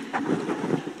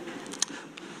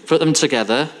 Put them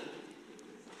together.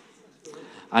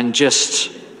 And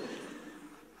just...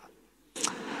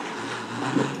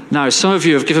 Now, some of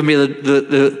you have given me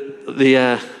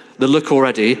the look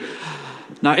already.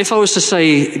 Now, if I was to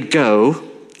say go,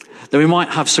 then we might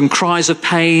have some cries of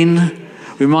pain.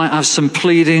 We might have some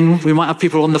pleading. We might have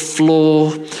people on the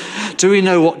floor. Do we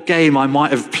know what game I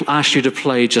might have asked you to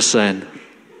play just then?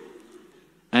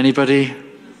 Anybody?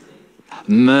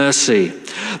 Mercy.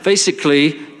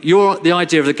 Basically, the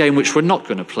idea of the game, which we're not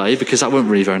going to play because that won't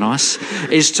be very nice,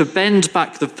 is to bend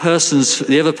back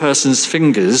the other person's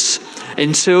fingers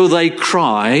until they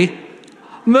cry,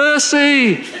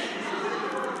 mercy!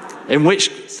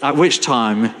 At which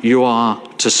time you are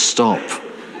to stop.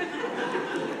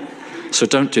 So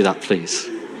don't do that, please.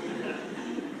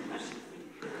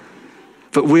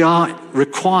 But we are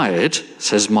required,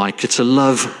 says Micah, to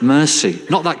love mercy.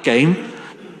 Not that game,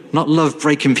 not love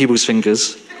breaking people's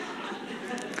fingers.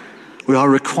 We are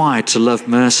required to love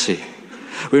mercy.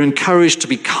 We're encouraged to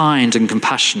be kind and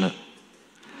compassionate.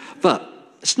 But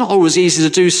it's not always easy to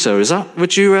do so, is that?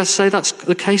 Would you say that's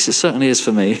the case? It certainly is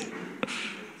for me.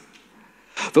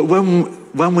 But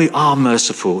when we are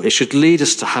merciful, it should lead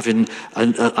us to having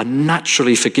a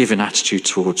naturally forgiving attitude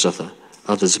towards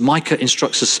others. Micah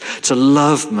instructs us to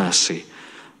love mercy,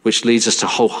 which leads us to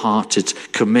wholehearted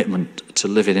commitment to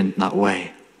living in that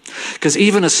way. Because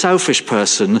even a selfish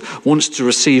person wants to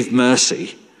receive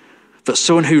mercy, but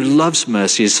someone who loves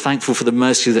mercy is thankful for the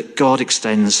mercy that God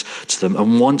extends to them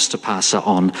and wants to pass that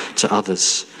on to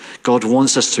others. God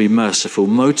wants us to be merciful,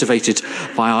 motivated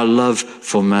by our love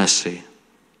for mercy.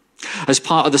 As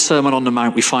part of the Sermon on the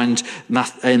Mount, we find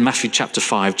in Matthew chapter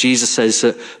 5, Jesus says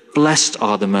that blessed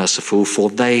are the merciful, for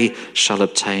they shall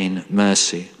obtain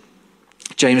mercy.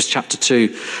 James chapter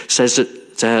 2 says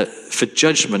that for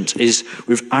judgment is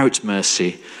without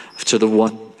mercy to the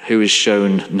one who is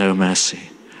shown no mercy.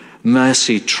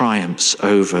 Mercy triumphs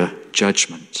over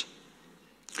judgment.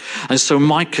 And so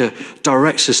Micah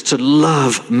directs us to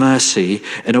love mercy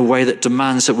in a way that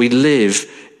demands that we live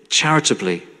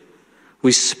charitably,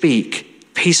 we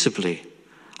speak peaceably,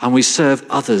 and we serve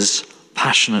others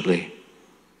passionately.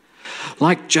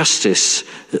 Like the justice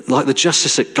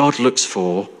that God looks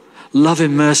for, love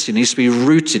and mercy needs to be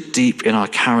rooted deep in our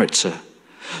character.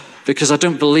 Because I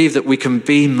don't believe that we can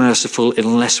be merciful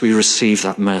unless we receive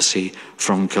that mercy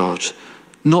from God.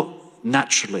 Not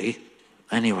naturally,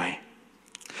 anyway.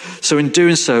 So in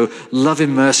doing so, love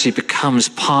and mercy becomes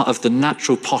part of the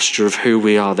natural posture of who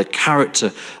we are, the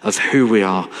character of who we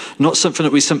are. Not something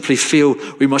that we simply feel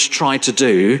we must try to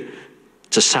do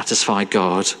to satisfy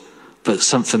God, but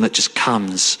something that just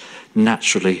comes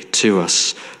naturally to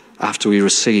us after we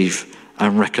receive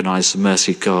and recognize the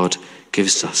mercy God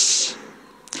gives us.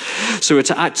 So we're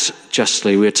to act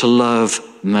justly, we're to love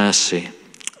mercy.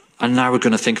 And now we're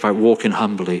going to think about walking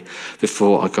humbly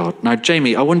before our God. Now,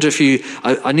 Jamie, I wonder if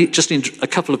I need a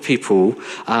couple of people.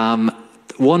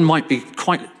 One might be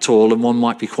quite tall and one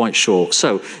might be quite short.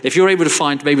 So if you're able to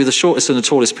find maybe the shortest and the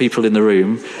tallest people in the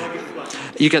room,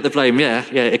 you get the blame. Yeah,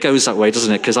 it goes that way,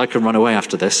 doesn't it? Because I can run away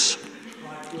after this.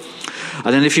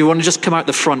 And then if you want to just come out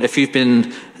the front, if you've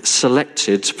been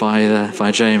selected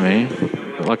by Jamie,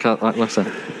 like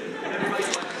that.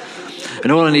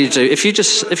 And all I need to do, if you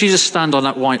just stand on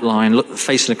that white line, look,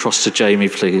 facing across to Jamie,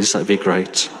 please, that'd be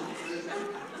great.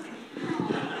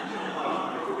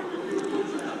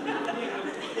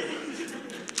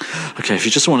 Okay, if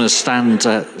you just want to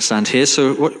stand here.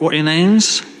 So what are your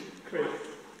names? Chris.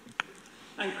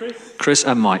 And Chris. Chris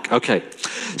and Mike. Okay.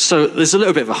 So there's a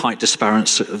little bit of a height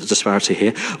disparity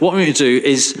here. What I want you to do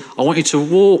is I want you to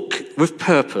walk with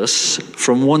purpose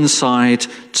from one side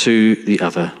to the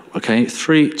other. Okay?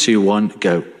 3, 2, 1,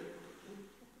 go.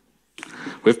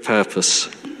 With purpose.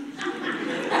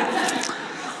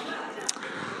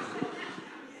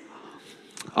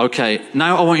 Okay,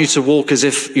 now I want you to walk as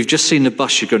if you've just seen the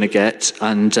bus you're going to get,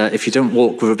 and if you don't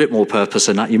walk with a bit more purpose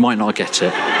than that, you might not get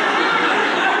it.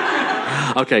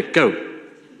 Okay, go.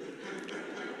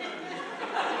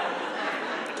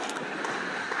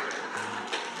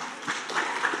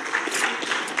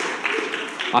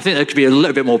 I think there could be a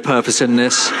little bit more purpose in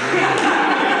this.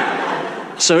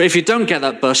 So if you don't get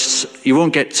that bus, you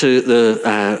won't get to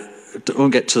the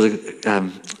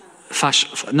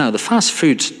fast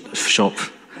food shop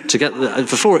to get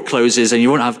before it closes, and you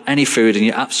won't have any food, and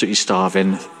you're absolutely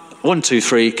starving. 1, 2,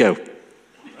 3, go.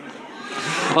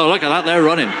 Oh, look at that! They're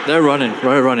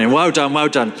running. Well done, well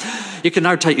done. You can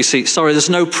now take your seat. Sorry, there's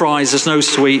no prize, there's no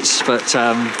sweets, but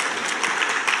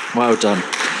well done.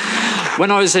 When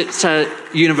I was at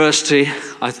university,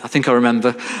 I think I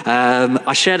remember,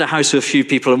 I shared a house with a few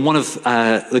people, and one of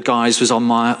the guys was on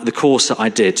the course that I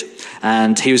did.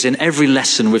 And he was in every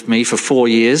lesson with me for 4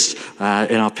 years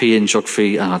in our PE and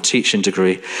geography and our teaching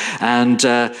degree. And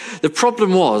the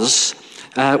problem was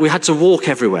we had to walk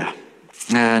everywhere.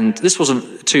 And this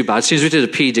wasn't too bad. Since we did a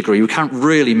PE degree, we can't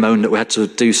really moan that we had to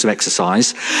do some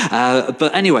exercise.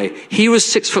 But anyway, he was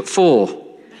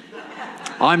 6'4".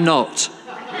 I'm not.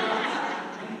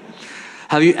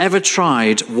 Have you ever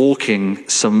tried walking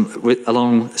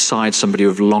alongside somebody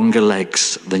with longer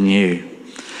legs than you?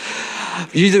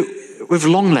 With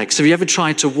long legs, have you ever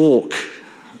tried to walk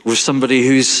with somebody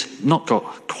who's not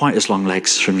got quite as long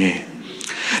legs from you?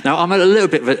 Now, I'm at a little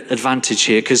bit of an advantage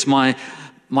here because my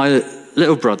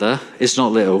little brother is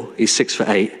not little, he's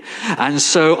 6'8". And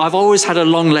so I've always had a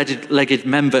long-legged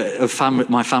member of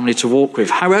my family to walk with.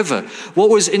 However, what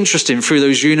was interesting through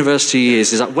those university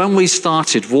years is that when we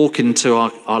started walking to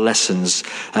our lessons,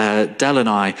 Del and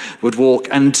I would walk,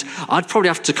 and I'd probably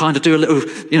have to kind of do a little,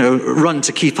 run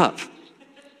to keep up.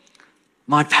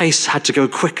 My pace had to go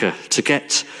quicker to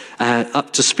get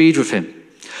up to speed with him.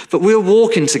 But we were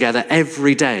walking together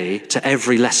every day to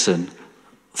every lesson,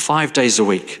 5 days a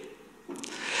week.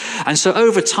 And so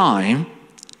over time,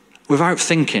 without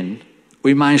thinking,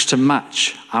 we managed to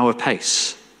match our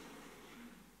pace.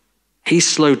 He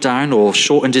slowed down or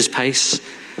shortened his pace,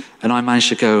 and I managed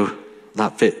to go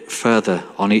that bit further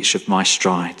on each of my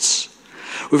strides.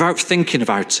 Without thinking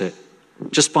about it,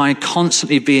 just by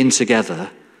constantly being together,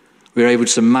 we were able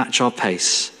to match our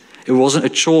pace. It wasn't a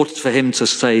chore for him to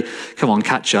say, come on,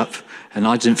 catch up, and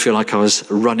I didn't feel like I was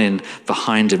running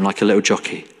behind him like a little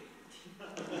jockey.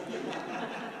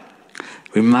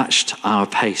 We matched our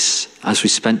pace as we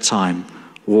spent time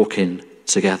walking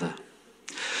together.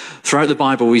 Throughout the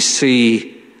Bible, we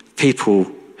see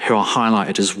people who are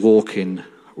highlighted as walking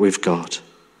with God.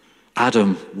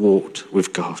 Adam walked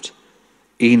with God.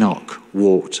 Enoch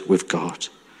walked with God.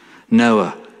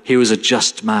 Noah, he was a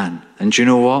just man. And do you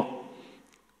know what?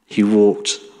 He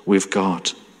walked with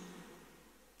God.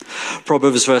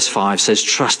 Proverbs verse 5 says,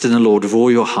 trust in the Lord with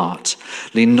all your heart.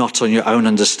 Lean not on your own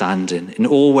understanding. In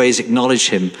all ways acknowledge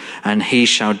him, and he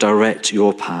shall direct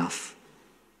your path.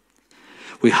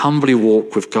 We humbly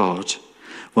walk with God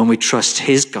when we trust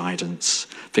his guidance,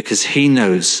 because he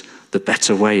knows the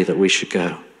better way that we should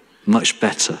go, much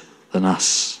better than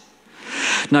us.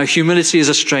 Now, humility is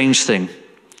a strange thing.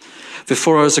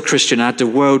 Before I was a Christian, I had the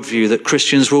worldview that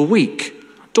Christians were weak,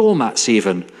 doormats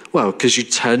even. Well, because you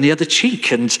turn the other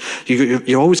cheek and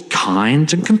you're always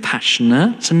kind and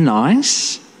compassionate and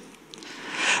nice.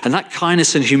 And that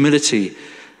kindness and humility,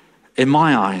 in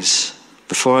my eyes,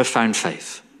 before I found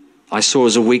faith, I saw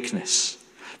as a weakness.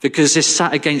 Because it's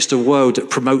sat against a world that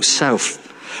promotes self,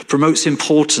 promotes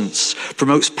importance,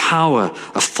 promotes power,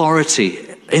 authority,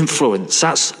 influence.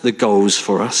 That's the goals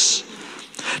for us.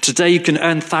 Today you can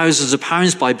earn thousands of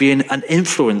pounds by being an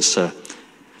influencer,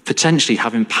 potentially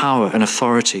having power and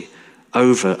authority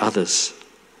over others.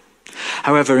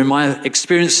 However, in my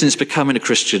experience since becoming a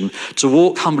Christian, to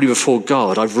walk humbly before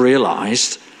God, I've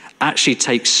realized, actually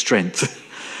takes strength,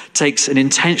 takes an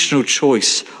intentional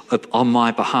choice on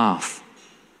my behalf.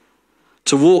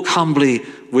 To walk humbly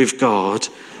with God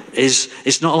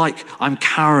it's not like I'm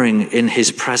cowering in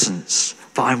his presence,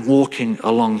 but I'm walking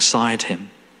alongside him.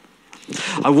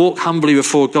 I walk humbly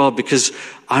before God because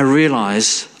I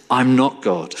realize I'm not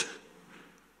God.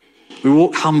 We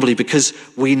walk humbly because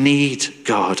we need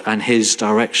God and his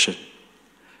direction.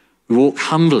 We walk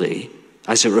humbly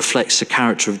as it reflects the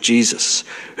character of Jesus,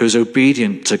 who is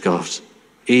obedient to God,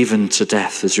 even to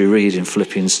death, as we read in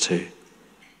Philippians 2.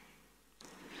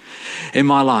 In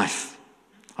my life,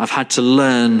 I've had to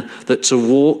learn that to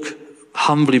walk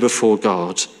humbly before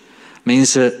God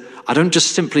means that I don't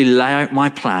just simply lay out my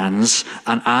plans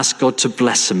and ask God to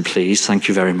bless them, please, thank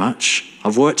you very much.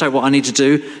 I've worked out what I need to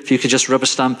do. If you could just rubber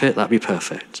stamp it, that'd be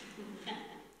perfect.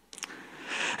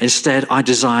 Instead, I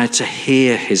desire to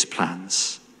hear his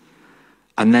plans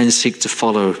and then seek to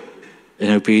follow in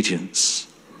obedience.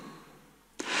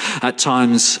 At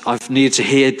times, I've needed to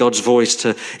hear God's voice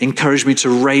to encourage me to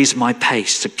raise my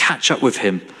pace, to catch up with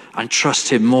him and trust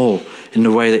him more in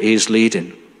the way that he is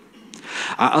leading.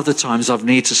 At other times, I've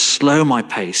needed to slow my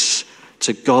pace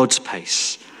to God's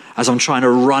pace as I'm trying to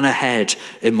run ahead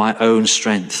in my own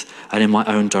strength and in my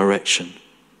own direction.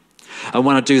 And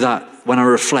when I do that, when I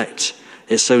reflect,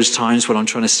 it's those times when I'm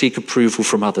trying to seek approval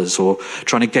from others or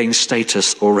trying to gain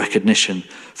status or recognition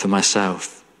for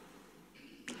myself.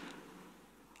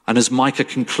 And as Micah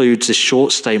concludes this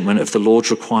short statement of the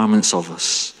Lord's requirements of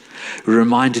us, we're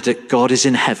reminded that God is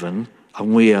in heaven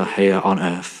and we are here on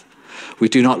earth. We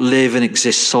do not live and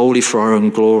exist solely for our own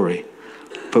glory,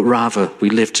 but rather we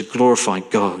live to glorify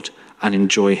God and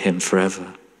enjoy him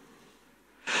forever.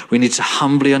 We need to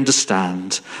humbly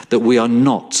understand that we are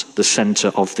not the center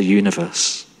of the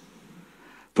universe,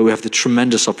 but we have the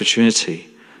tremendous opportunity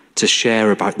to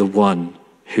share about the one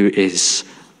who is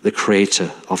the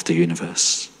creator of the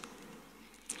universe.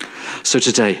 So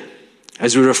today,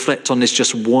 as we reflect on this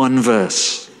just one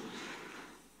verse,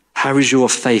 how is your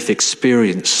faith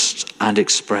experienced and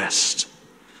expressed?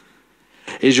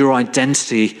 Is your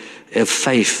identity of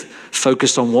faith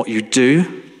focused on what you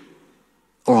do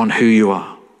or on who you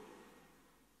are?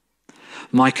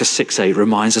 Micah 6:8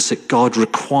 reminds us that God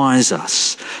requires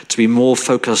us to be more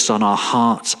focused on our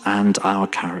heart and our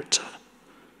character.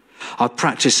 Our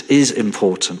practice is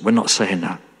important, we're not saying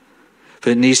that,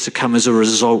 but it needs to come as a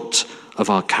result of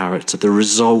our character, the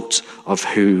result of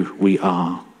who we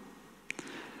are.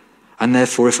 And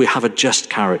therefore, if we have a just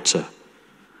character,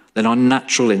 then our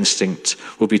natural instinct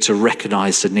will be to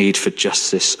recognize the need for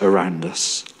justice around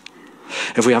us.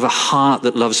 If we have a heart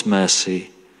that loves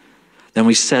mercy, then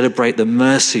we celebrate the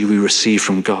mercy we receive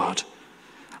from God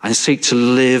and seek to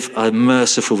live a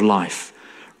merciful life,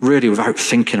 really without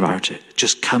thinking about it. It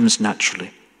just comes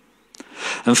naturally.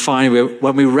 And finally,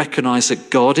 when we recognize that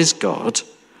God is God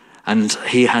and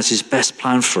he has his best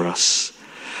plan for us,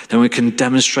 then we can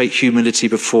demonstrate humility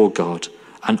before God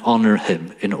and honor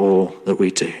him in all that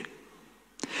we do.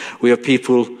 We are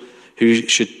people who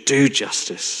should do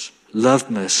justice, love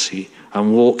mercy,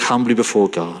 and walk humbly before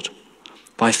God.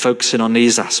 By focusing on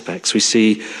these aspects, we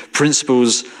see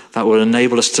principles that will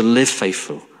enable us to live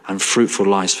faithful and fruitful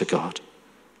lives for God.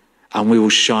 And we will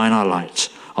shine our light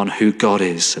on who God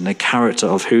is and the character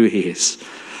of who he is.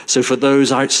 So for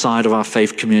those outside of our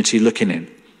faith community looking in,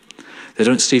 they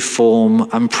don't see form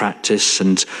and practice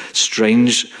and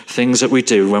strange things that we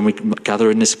do when we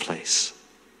gather in this place.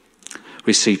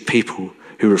 We see people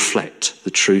who reflect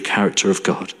the true character of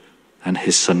God and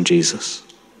his son Jesus.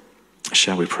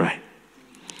 Shall we pray?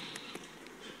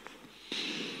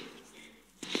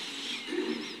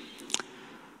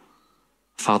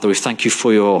 Father, we thank you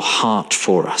for your heart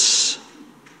for us.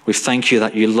 We thank you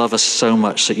that you love us so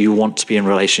much that you want to be in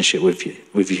relationship with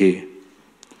you.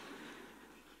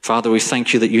 Father, we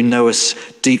thank you that you know us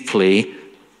deeply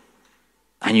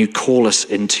and you call us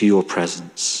into your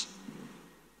presence.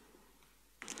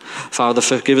 Father,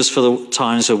 forgive us for the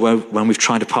times when we've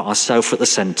tried to put ourselves at the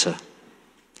center,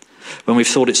 when we've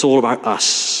thought it's all about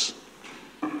us,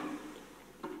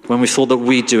 when we thought that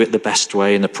we do it the best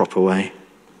way and the proper way.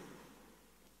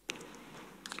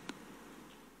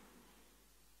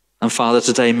 And Father,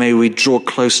 today may we draw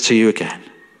close to you again.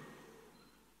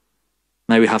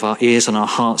 May we have our ears and our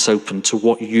hearts open to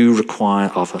what you require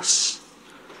of us.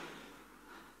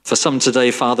 For some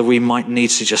today, Father, we might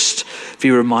need to just be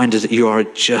reminded that you are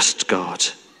a just God.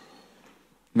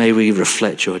 May we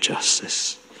reflect your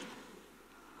justice.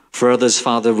 For others,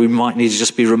 Father, we might need to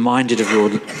just be reminded of your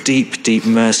deep, deep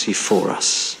mercy for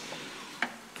us.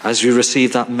 As we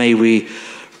receive that, may we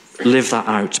live that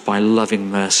out by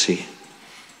loving mercy.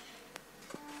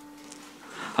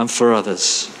 And for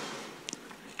others,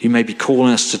 you may be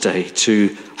calling us today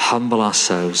to humble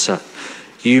ourselves that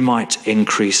you might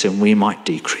increase and we might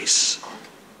decrease,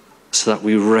 so that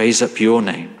we raise up your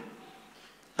name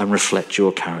and reflect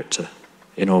your character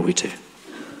in all we do.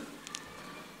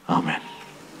 Amen.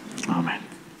 Amen.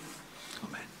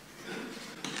 Amen.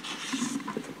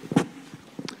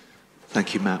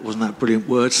 Thank you, Matt. Wasn't that a brilliant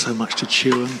word? So much to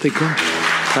chew and think on.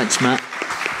 Thanks, Matt.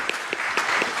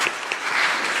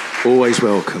 Always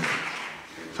welcome.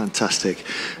 Fantastic.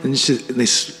 And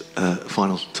this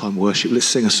final time worship, let's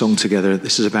sing a song together.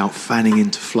 This is about fanning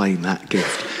into flame that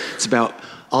gift. It's about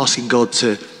asking God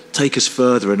to take us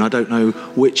further. And I don't know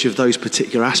which of those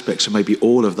particular aspects, or maybe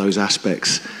all of those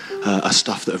aspects, are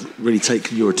stuff that have really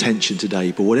taken your attention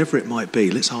today. But whatever it might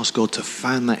be, let's ask God to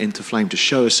fan that into flame, to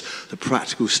show us the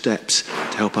practical steps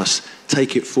to help us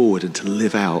take it forward and to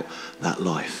live out that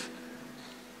life.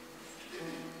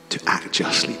 To act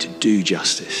justly, to do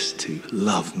justice, to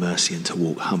love mercy, and to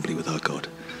walk humbly with our God.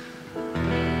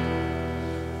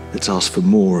 Let's ask for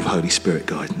more of Holy Spirit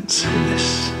guidance in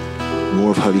this.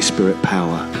 More of Holy Spirit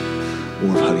power,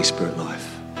 more of Holy Spirit life.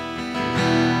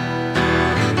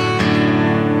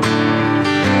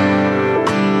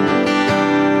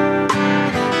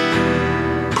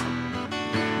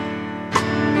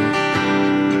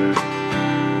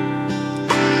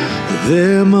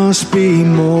 There must be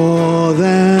more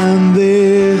than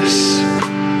this.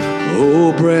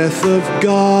 Oh, breath of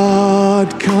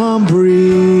God, come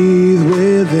breathe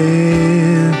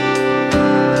within.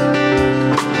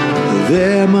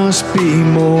 There must be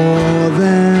more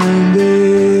than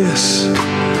this.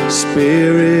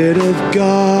 Spirit of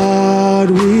God,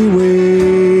 we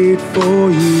wait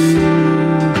for you.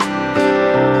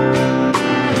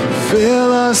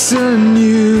 Fill us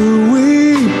anew,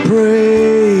 we pray.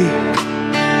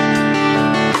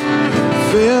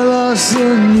 Fill us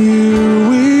anew,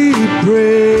 we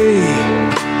pray.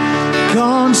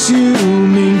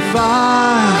 Consuming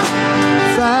fire,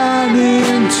 fan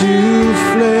into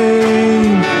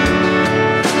flame.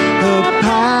 A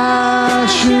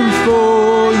passion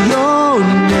for your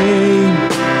name.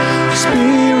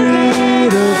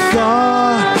 Spirit of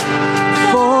God,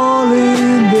 fall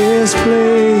in this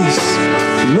place.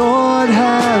 Lord,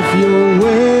 have your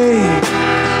way.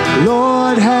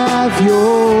 Lord, have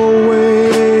your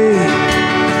way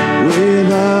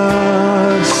with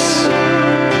us.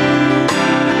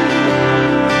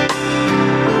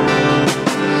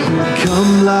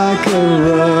 Come like a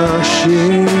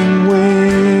rushing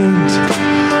wind.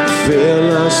 Fill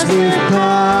us with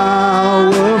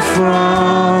power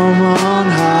from on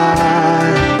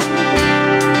high.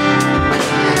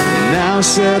 Now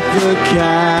set the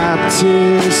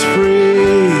captives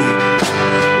free.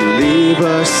 Leave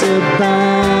us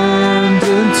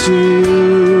abandoned to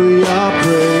your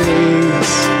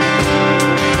praise.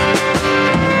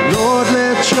 Lord,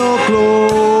 let your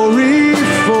glory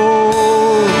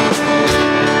fall.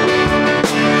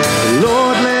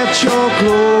 Lord, let your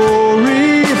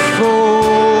glory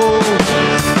fall.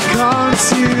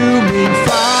 Consuming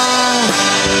fire,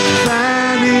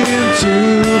 fan into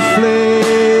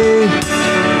flame.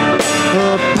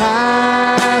 A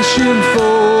passion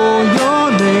for your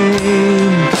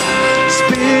name.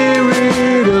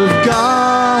 Spirit of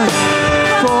God,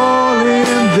 fall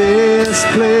in this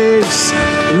place.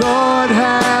 Lord,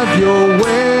 have your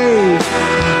way.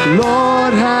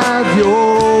 Lord, have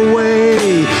your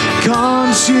way.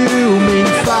 Consuming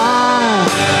fire,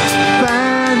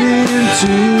 fan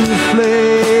into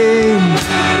flame.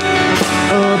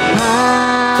 A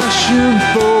passion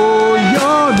for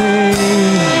your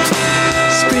name.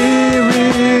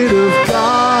 Spirit of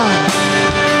God,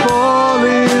 fall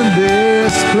in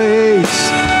this place.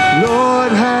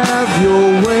 Lord, have your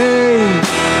way.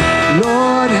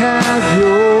 Lord, have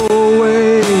your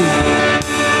way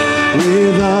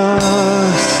with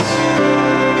us.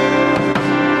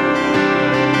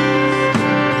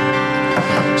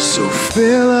 So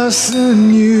fill us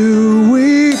anew,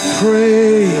 we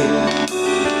pray.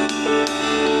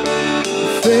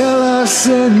 Fill us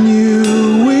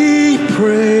anew, we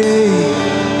pray.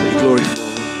 Glory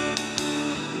fall.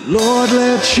 Lord,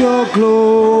 let your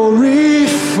glory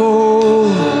fall.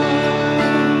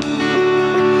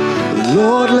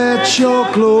 Lord, let your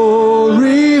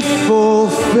glory fall.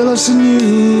 Fill us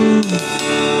anew.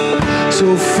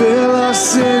 So fill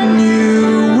us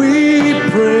anew, we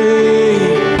pray.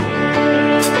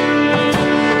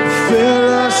 Fill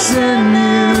us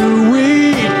anew,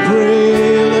 we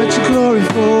pray. Let your glory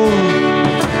fall.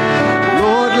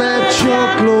 Lord, let your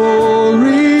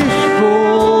glory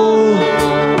fall.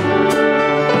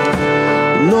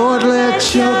 Lord, let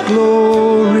your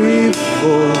glory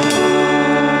fall.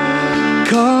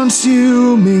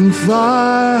 Consuming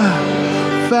fire,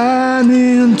 fan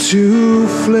into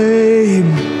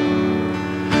flame.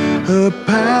 A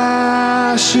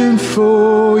passion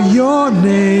for your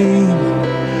name.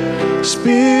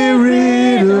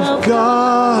 Spirit of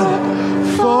God,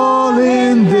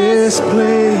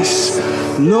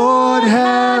 Lord,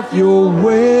 have your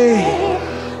way.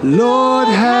 Lord,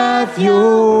 have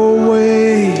your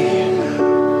way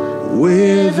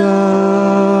with us.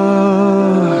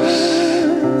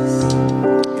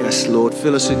 Yes, Lord,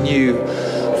 fill us anew.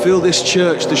 Fill this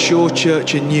church, the Shore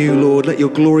Church, anew, Lord. Let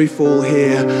your glory fall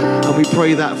here. And we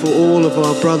pray that for all of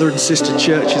our brother and sister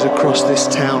churches across this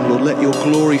town, Lord. Let your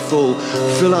glory fall.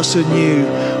 Fill us anew.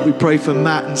 We pray for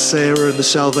Matt and Sarah and the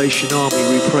Salvation Army.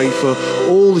 We pray for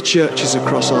all the churches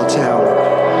across our town.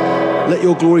 Let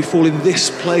your glory fall in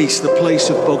this place, the place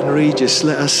of Bognor Regis.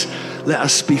 Let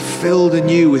us be filled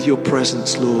anew with your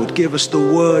presence, Lord. Give us the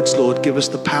words, Lord. Give us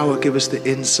the power. Give us the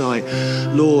insight.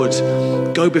 Lord,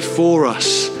 go before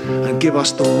us and give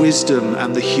us the wisdom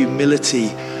and the humility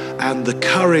and the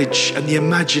courage and the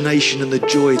imagination and the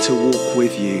joy to walk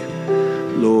with you.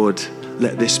 Lord,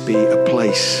 let this be a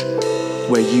place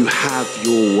where you have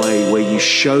your way, where you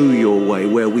show your way,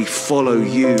 where we follow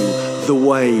you, the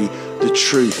way, the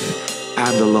truth,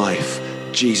 and the life,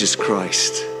 Jesus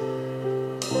Christ.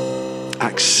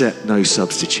 Accept no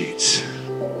substitutes.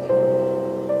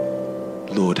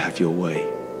 Lord, have your way.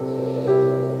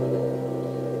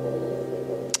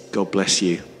 God bless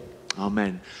you.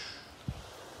 Amen.